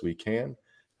simple as we can.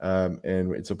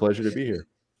 And it's a pleasure to be here.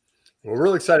 Well, we're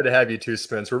really excited to have you too,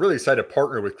 Spence. We're really excited to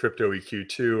partner with Crypto EQ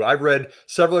too. I've read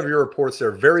several of your reports.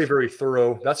 They're very, very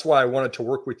thorough. That's why I wanted to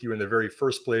work with you in the very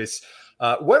first place.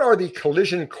 What are the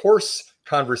collision course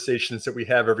conversations that we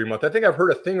have every month? I think I've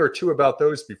heard a thing or two about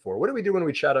those before. What do we do when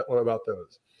we chat about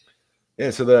those? Yeah,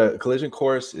 so the collision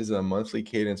course is a monthly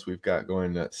cadence we've got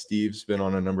going. Steve's been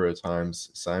on a number of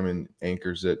times. Simon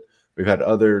anchors it. We've had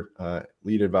other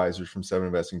lead advisors from 7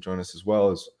 Investing join us as well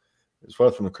as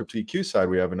from the Crypto EQ side.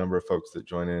 We have a number of folks that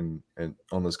join in and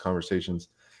on those conversations.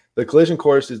 The collision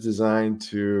course is designed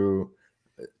to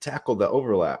tackle the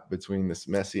overlap between this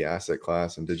messy asset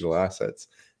class and digital assets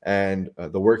and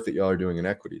the work that y'all are doing in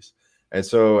equities. And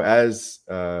so as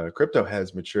crypto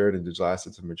has matured and digital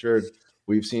assets have matured,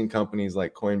 we've seen companies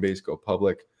like Coinbase go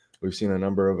public. We've seen a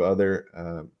number of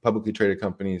other publicly traded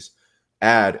companies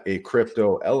add a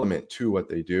crypto element to what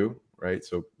they do, right?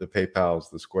 So the PayPals,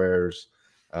 the Squares,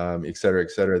 et cetera, et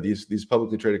cetera. These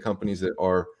publicly traded companies that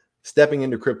are stepping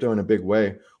into crypto in a big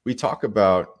way. We talk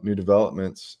about new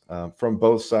developments from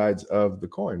both sides of the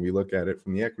coin. We look at it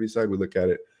from the equity side. We look at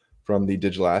it from the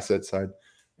digital asset side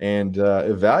and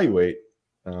evaluate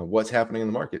what's happening in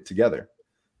the market together.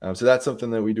 So that's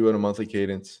something that we do at a monthly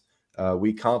cadence.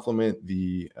 We complement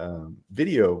the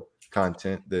video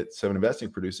content that 7 Investing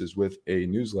produces with a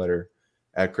newsletter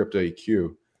at Crypto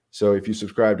EQ. So if you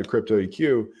subscribe to Crypto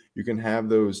EQ, you can have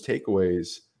those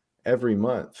takeaways every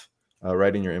month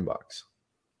right in your inbox.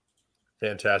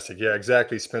 Fantastic. Yeah,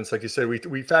 exactly, Spence. Like you said,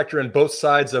 we factor in both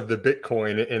sides of the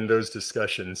Bitcoin in those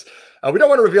discussions. We don't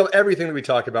want to reveal everything that we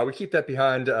talk about. We keep that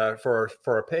behind for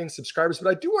our paying subscribers. But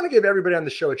I do want to give everybody on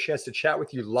the show a chance to chat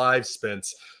with you live,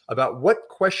 Spence, about what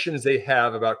questions they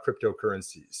have about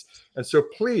cryptocurrencies. And so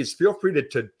please feel free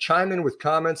to chime in with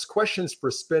comments, questions for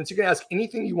Spence. You can ask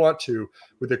anything you want to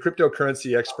with the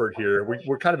cryptocurrency expert here.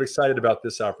 We're kind of excited about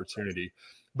this opportunity.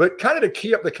 But kind of to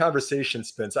key up the conversation,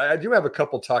 Spence, I do have a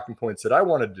couple talking points that I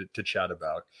wanted to chat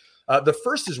about. The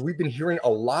first is we've been hearing a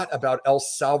lot about El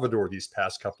Salvador these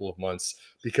past couple of months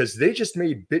because they just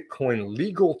made Bitcoin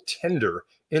legal tender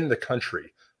in the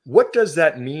country. What does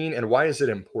that mean and why is it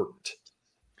important?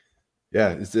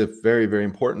 Yeah, it's a very, very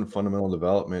important fundamental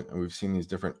development. And we've seen these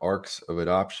different arcs of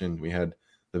adoption. We had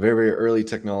the very, very early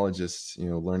technologists,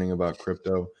 learning about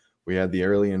crypto. We had the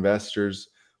early investors.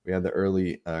 We had the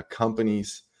early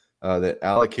companies that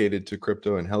allocated to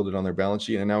crypto and held it on their balance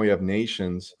sheet. And now we have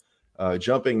nations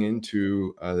jumping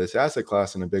into this asset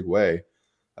class in a big way.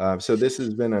 So this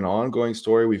has been an ongoing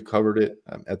story. We've covered it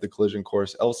at the collision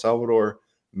course. El Salvador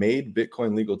made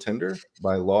Bitcoin legal tender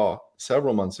by law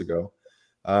several months ago.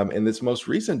 And this most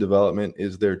recent development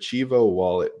is their Chivo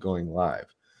wallet going live.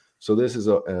 So this is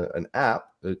an app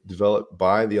developed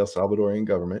by the El Salvadorian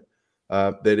government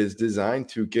that is designed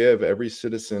to give every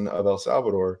citizen of El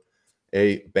Salvador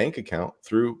a bank account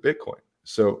through Bitcoin.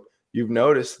 So you've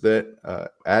noticed that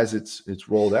as it's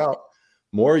rolled out,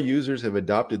 more users have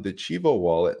adopted the Chivo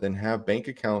wallet than have bank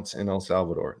accounts in El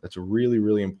Salvador. That's a really,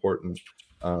 really important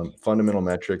fundamental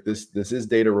metric. This is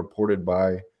data reported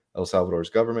by El Salvador's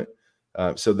government.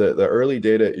 So the early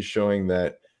data is showing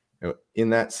that in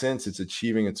that sense, it's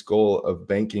achieving its goal of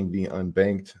banking the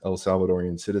unbanked El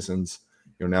Salvadorian citizens.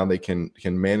 Now they can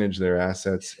manage their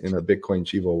assets in a Bitcoin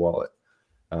Chivo wallet.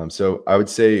 So I would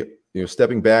say,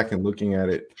 stepping back and looking at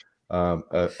it,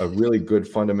 a really good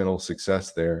fundamental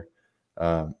success there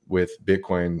with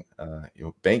Bitcoin,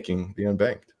 banking the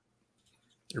unbanked.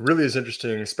 It really is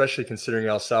interesting, especially considering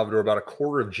El Salvador, about a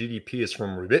quarter of GDP is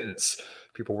from remittance.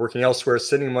 People working elsewhere,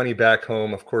 sending money back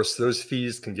home. Of course, those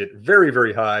fees can get very,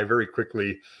 very high very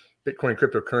quickly. Bitcoin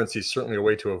cryptocurrency is certainly a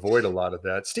way to avoid a lot of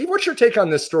that. Steve, what's your take on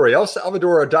this story? El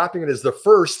Salvador adopting it as the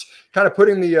first, kind of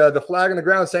putting the flag on the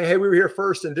ground, saying, "Hey, we were here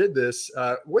first and did this."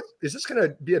 What is this going to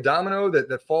be a domino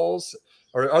that falls,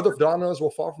 or other dominoes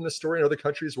will fall from this story, and other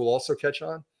countries will also catch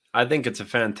on? I think it's a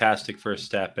fantastic first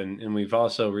step. And we've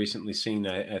also recently seen,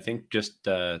 I think just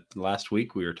last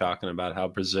week, we were talking about how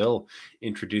Brazil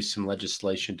introduced some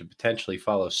legislation to potentially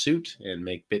follow suit and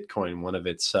make Bitcoin one of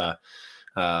its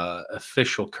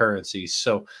official currencies.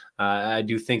 So I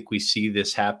do think we see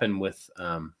this happen with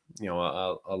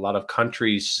a lot of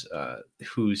countries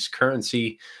whose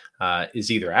currency is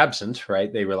either absent,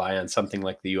 right? They rely on something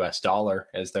like the U.S. dollar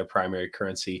as their primary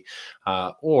currency,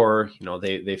 or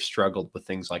they've struggled with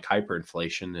things like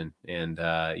hyperinflation, and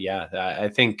I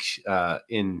think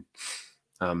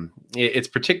it's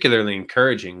particularly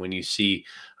encouraging when you see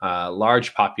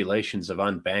large populations of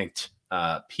unbanked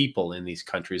people in these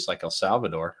countries like El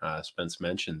Salvador. Spence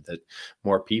mentioned that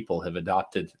more people have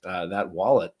adopted that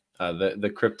wallet,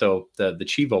 the crypto, the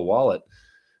Chivo wallet,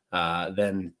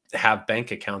 than have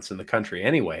bank accounts in the country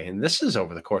anyway. And this is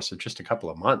over the course of just a couple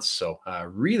of months. So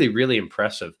really, really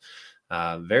impressive.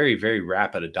 Very, very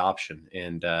rapid adoption.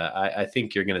 And I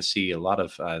think you're going to see a lot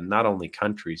of not only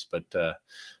countries, but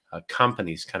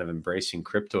companies kind of embracing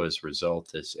crypto as a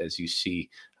result, as you see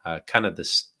kind of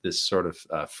this sort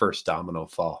of first domino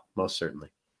fall, most certainly.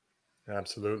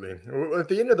 Absolutely. Well, at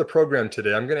the end of the program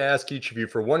today, I'm going to ask each of you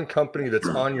for one company that's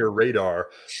on your radar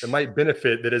that might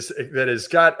benefit, that has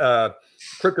got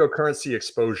cryptocurrency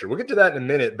exposure. We'll get to that in a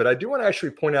minute, but I do want to actually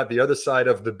point out the other side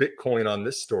of the Bitcoin on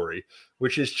this story,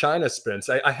 which is China, Spence.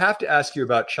 I have to ask you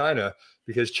about China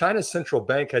because China's central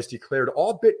bank has declared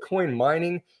all Bitcoin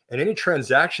mining and any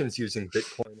transactions using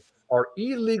Bitcoin are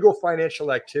illegal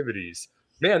financial activities.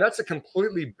 Man, that's a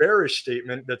completely bearish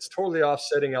statement that's totally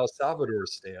offsetting El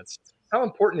Salvador's stance. How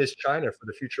important is China for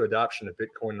the future adoption of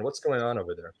Bitcoin, and what's going on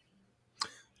over there?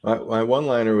 My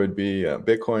one-liner would be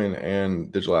Bitcoin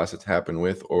and digital assets happen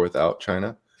with or without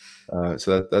China.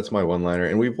 So that's my one-liner.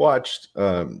 And we've watched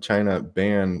China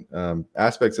ban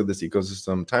aspects of this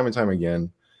ecosystem time and time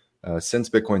again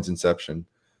since Bitcoin's inception.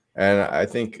 And I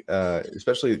think,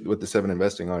 especially with the Seven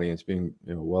Investing audience being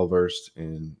well-versed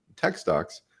in tech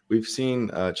stocks, we've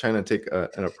seen China take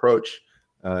an approach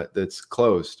that's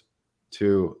closed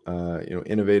to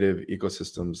innovative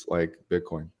ecosystems like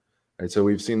Bitcoin. Right, so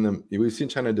we've seen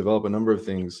China develop a number of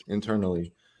things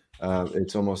internally.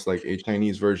 It's almost like a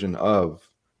Chinese version of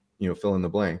fill in the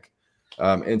blank.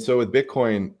 And so with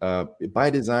Bitcoin, by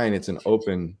design, it's an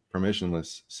open,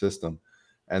 permissionless system,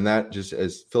 and that just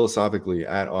is philosophically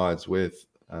at odds with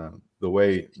the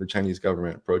way the Chinese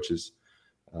government approaches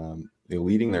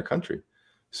leading their country.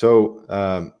 So,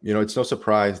 it's no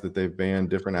surprise that they've banned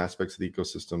different aspects of the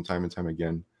ecosystem time and time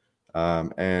again.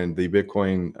 And the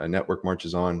Bitcoin network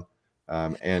marches on.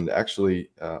 And actually,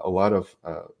 a lot of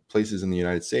places in the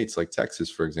United States, like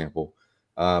Texas, for example,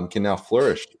 can now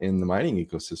flourish in the mining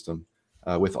ecosystem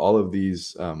with all of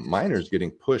these miners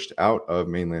getting pushed out of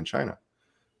mainland China.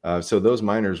 So those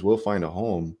miners will find a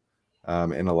home.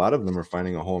 And a lot of them are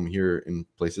finding a home here in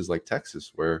places like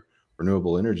Texas, where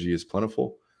renewable energy is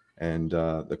plentiful. And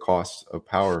the cost of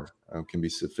power can be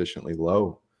sufficiently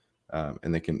low,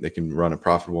 and they can run a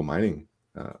profitable mining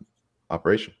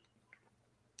operation.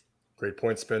 Great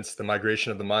point, Spence. The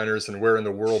migration of the miners and where in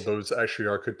the world those actually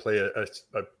are could play a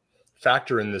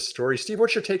factor in this story. Steve,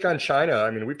 what's your take on China? I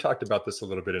mean, we've talked about this a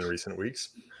little bit in recent weeks.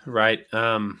 Right.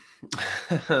 My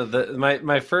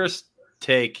first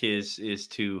take is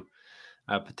to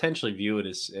potentially view it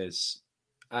as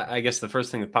I guess the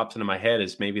first thing that pops into my head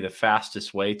is maybe the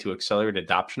fastest way to accelerate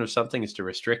adoption of something is to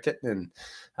restrict it. And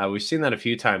we've seen that a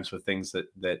few times with things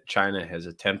that China has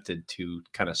attempted to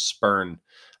kind of spurn.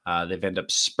 They've ended up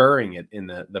spurring it in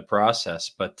the process.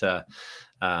 But that's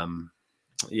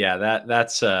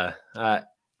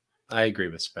I agree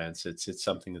with Spence. It's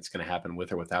something that's going to happen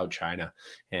with or without China.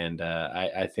 And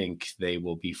I think they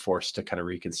will be forced to kind of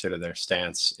reconsider their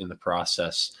stance in the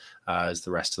process as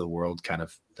the rest of the world kind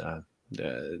of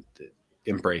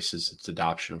embraces its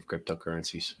adoption of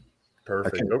cryptocurrencies.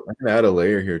 Perfect. I can add a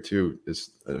layer here too.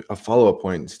 Is a follow-up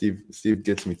point. Steve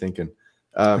gets me thinking.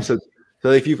 So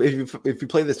if you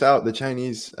play this out, the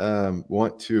Chinese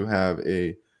want to have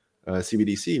a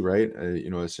CBDC, right?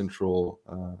 A central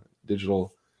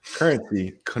digital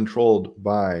currency controlled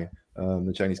by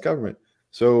the Chinese government.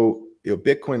 So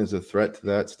Bitcoin is a threat to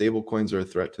that. Stable coins are a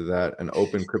threat to that. An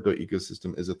open crypto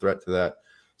ecosystem is a threat to that.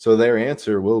 So their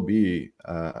answer will be,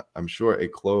 I'm sure, a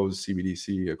closed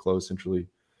CBDC, a closed centrally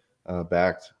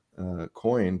backed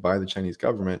coin by the Chinese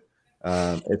government.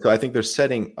 And so I think they're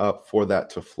setting up for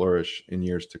that to flourish in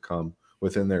years to come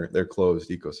within their closed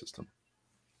ecosystem.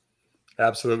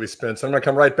 Absolutely, Spence. I'm going to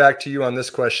come right back to you on this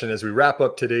question as we wrap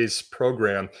up today's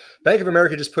program. Bank of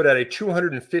America just put out a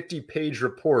 250-page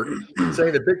report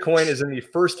saying that Bitcoin is in the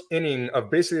first inning of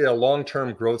basically a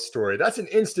long-term growth story. That's an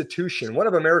institution, one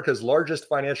of America's largest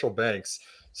financial banks,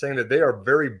 saying that they are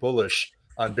very bullish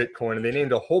on Bitcoin, and they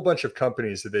named a whole bunch of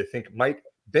companies that they think might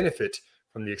benefit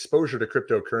from the exposure to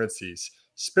cryptocurrencies.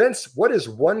 Spence, what is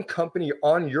one company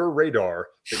on your radar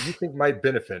that you think might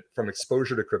benefit from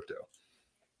exposure to crypto?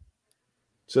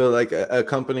 So like a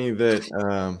company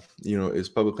that is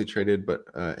publicly traded but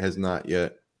has not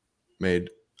yet made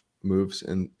moves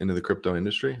into the crypto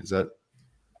industry. Is that?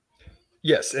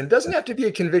 Yes, and it doesn't have to be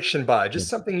a conviction buy, just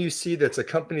something you see that's a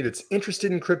company that's interested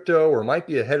in crypto or might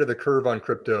be ahead of the curve on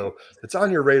crypto that's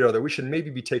on your radar that we should maybe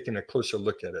be taking a closer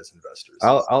look at as investors.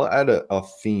 I'll add a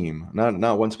theme,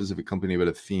 not one specific company, but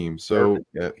a theme. So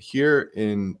here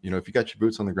in, if you got your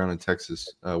boots on the ground in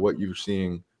Texas, what you're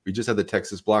seeing, we just had the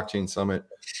Texas Blockchain Summit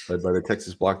led by the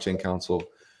Texas Blockchain Council.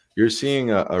 You're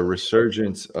seeing a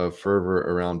resurgence of fervor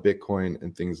around Bitcoin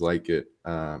and things like it.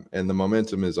 And the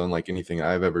momentum is unlike anything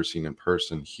I've ever seen in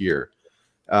person here.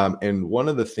 And one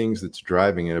of the things that's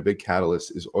driving it, a big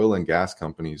catalyst, is oil and gas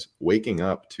companies waking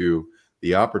up to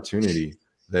the opportunity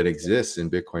that exists in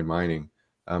Bitcoin mining.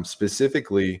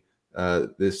 Specifically,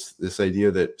 this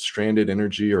idea that stranded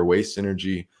energy or waste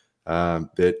energy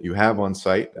that you have on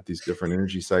site at these different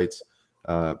energy sites,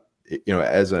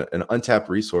 as an untapped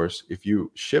resource, if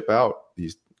you ship out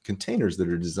these containers that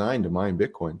are designed to mine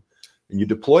Bitcoin and you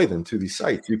deploy them to these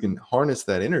sites, you can harness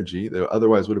that energy that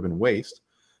otherwise would have been waste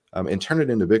and turn it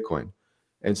into Bitcoin.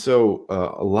 And so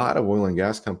a lot of oil and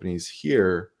gas companies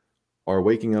here are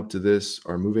waking up to this,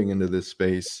 are moving into this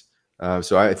space.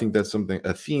 So I think that's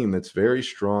a theme that's very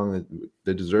strong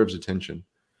that deserves attention.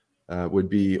 Would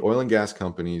be oil and gas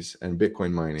companies and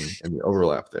Bitcoin mining and the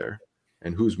overlap there,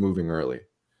 and who's moving early.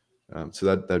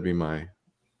 So that'd be my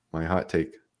hot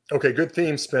take. Okay, good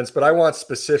theme, Spence, but I want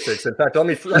specifics. In fact, let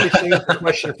me change the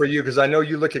question for you because I know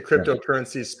you look at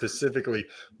cryptocurrencies specifically.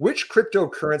 Which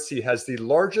cryptocurrency has the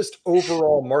largest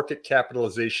overall market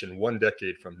capitalization 1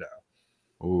 decade from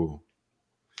now? Ooh.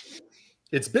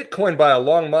 It's Bitcoin by a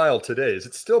long mile today. Is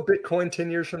it still Bitcoin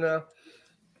 10 years from now?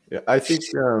 Yeah, I think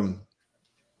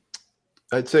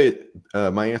I'd say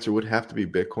my answer would have to be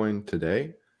Bitcoin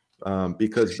today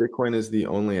because Bitcoin is the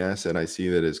only asset I see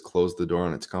that has closed the door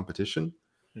on its competition.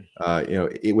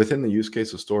 Within the use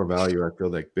case of store value, I feel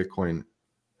like Bitcoin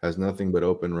has nothing but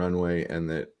open runway, and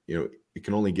that it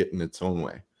can only get in its own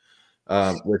way.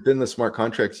 Within the smart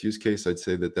contracts use case, I'd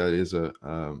say that is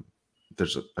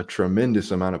there's a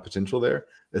tremendous amount of potential there.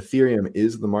 Ethereum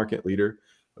is the market leader,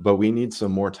 but we need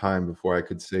some more time before I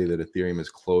could say that Ethereum has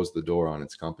closed the door on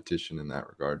its competition in that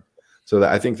regard. So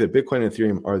I think that Bitcoin and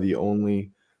Ethereum are the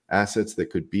only assets that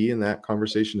could be in that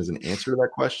conversation as an answer to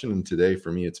that question. And today,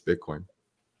 for me, it's Bitcoin.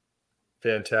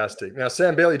 Fantastic. Now,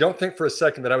 Sam Bailey, don't think for a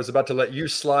second that I was about to let you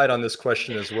slide on this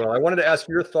question as well. I wanted to ask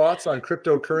your thoughts on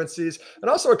cryptocurrencies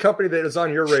and also a company that is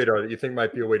on your radar that you think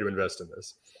might be a way to invest in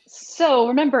this. So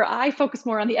remember, I focus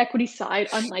more on the equity side,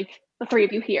 unlike the three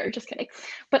of you here. Just kidding.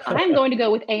 But I'm going to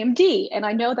go with AMD. And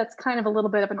I know that's kind of a little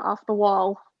bit of an off the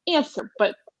wall answer,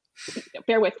 but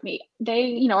bear with me.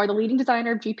 They, are the leading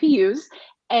designer of GPUs.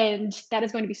 And that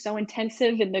is going to be so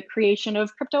intensive in the creation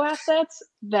of crypto assets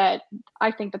that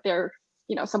I think that they're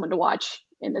someone to watch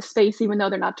in this space, even though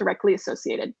they're not directly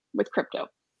associated with crypto.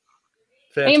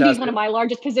 Fantastic. AMD is one of my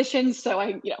largest positions, so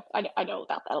I know about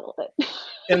that a little bit.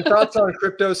 And thoughts on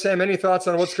crypto, Sam? Any thoughts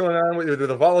on what's going on with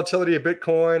the volatility of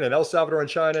Bitcoin and El Salvador and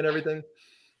China and everything?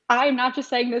 I'm not just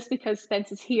saying this because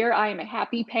Spence is here. I am a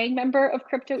happy paying member of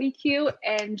Crypto EQ,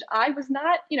 and I was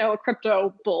not, a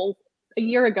crypto bull a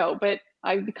year ago, but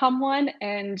I've become one,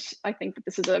 and I think that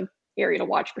this is an area to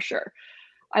watch for sure.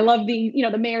 I love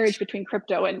the marriage between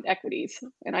crypto and equities,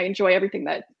 and I enjoy everything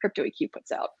that Crypto EQ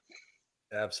puts out.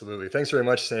 Absolutely. Thanks very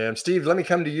much, Sam. Steve, let me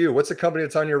come to you. What's a company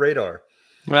that's on your radar?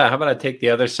 Well, how about I take the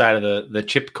other side of the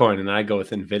chip coin and I go with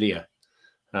NVIDIA.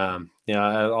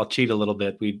 I'll cheat a little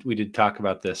bit. We did talk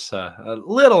about this a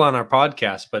little on our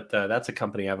podcast, but that's a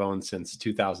company I've owned since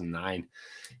 2009.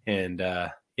 And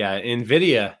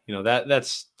NVIDIA,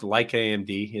 that's like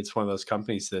AMD. It's one of those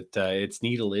companies that its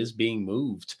needle is being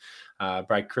moved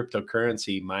by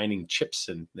cryptocurrency mining chips.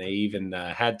 And they even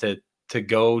had to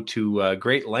go to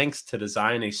great lengths to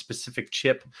design a specific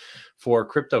chip for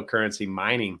cryptocurrency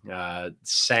mining,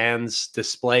 sans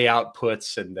display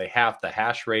outputs, and they have the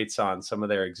hash rates on some of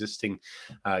their existing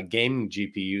gaming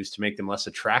GPUs to make them less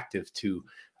attractive to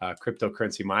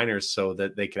cryptocurrency miners so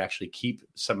that they could actually keep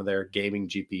some of their gaming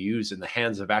GPUs in the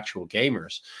hands of actual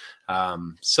gamers.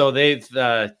 So they've,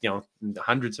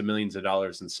 hundreds of millions of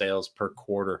dollars in sales per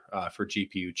quarter for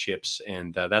GPU chips.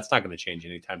 And that's not going to change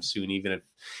anytime soon, even if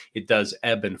it does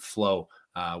ebb and flow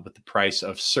with the price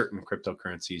of certain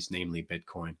cryptocurrencies, namely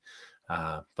Bitcoin.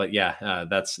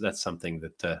 That's something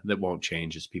that won't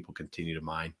change as people continue to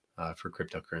mine for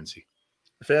cryptocurrency.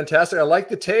 Fantastic. I like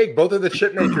the take. Both of the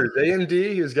chip makers,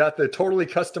 AMD, who's got the totally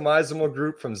customizable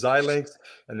group from Xilinx,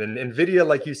 and then NVIDIA,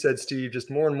 like you said, Steve,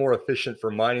 just more and more efficient for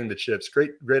mining the chips.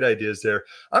 Great ideas there.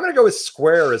 I'm going to go with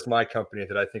Square as my company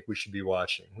that I think we should be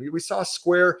watching. We saw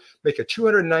Square make a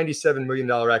 $297 million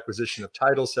acquisition of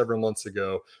Tidal several months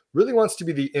ago. Really wants to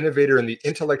be the innovator in the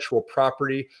intellectual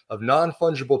property of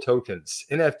non-fungible tokens,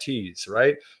 NFTs,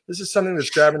 right? This is something that's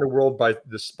grabbing the world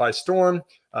by storm.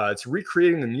 It's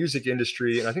recreating the music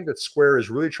industry. And I think that Square is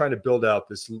really trying to build out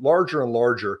this larger and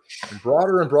larger and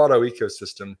broader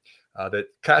ecosystem that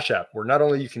Cash App, where not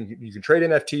only you can trade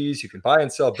NFTs, you can buy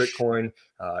and sell Bitcoin.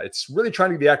 It's really trying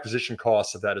to get the acquisition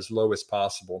costs of that as low as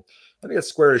possible. I think that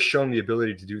Square has shown the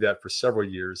ability to do that for several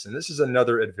years. And this is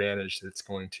another advantage that it's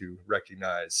going to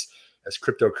recognize as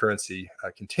cryptocurrency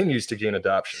continues to gain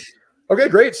adoption. Okay,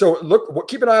 great. So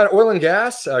keep an eye on oil and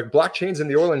gas, blockchains in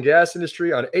the oil and gas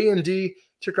industry. On AMD,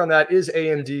 ticker on that is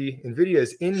AMD. NVIDIA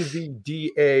is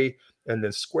NVDA. And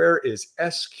then Square is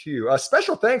SQ.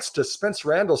 Special thanks to Spence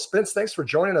Randall. Spence, thanks for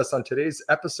joining us on today's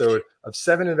episode of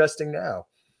 7 Investing Now.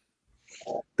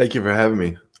 Thank you for having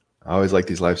me. I always like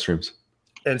these live streams.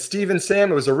 And Steve and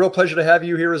Sam, it was a real pleasure to have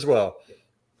you here as well.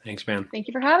 Thanks, man. Thank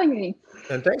you for having me.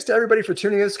 And thanks to everybody for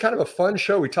tuning in. It's kind of a fun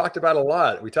show. We talked about a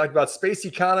lot. We talked about space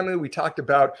economy. We talked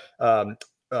about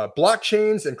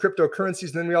blockchains and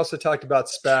cryptocurrencies. And then we also talked about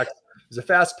SPACs. It was a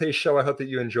fast-paced show. I hope that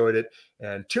you enjoyed it.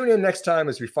 And tune in next time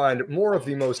as we find more of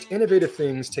the most innovative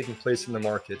things taking place in the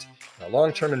market, and a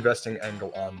long-term investing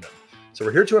angle on them. So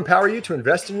we're here to empower you to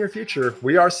invest in your future.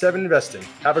 We are 7 Investing.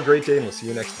 Have a great day, and we'll see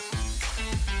you next time.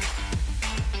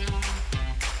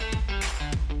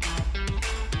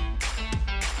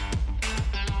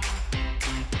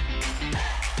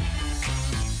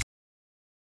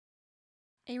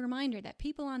 A reminder that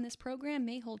people on this program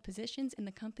may hold positions in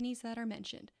the companies that are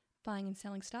mentioned. Buying and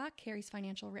selling stock carries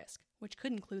financial risk, which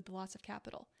could include the loss of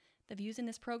capital. The views in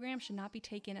this program should not be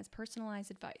taken as personalized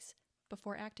advice.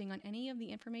 Before acting on any of the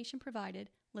information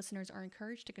provided, listeners are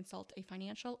encouraged to consult a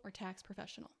financial or tax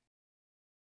professional.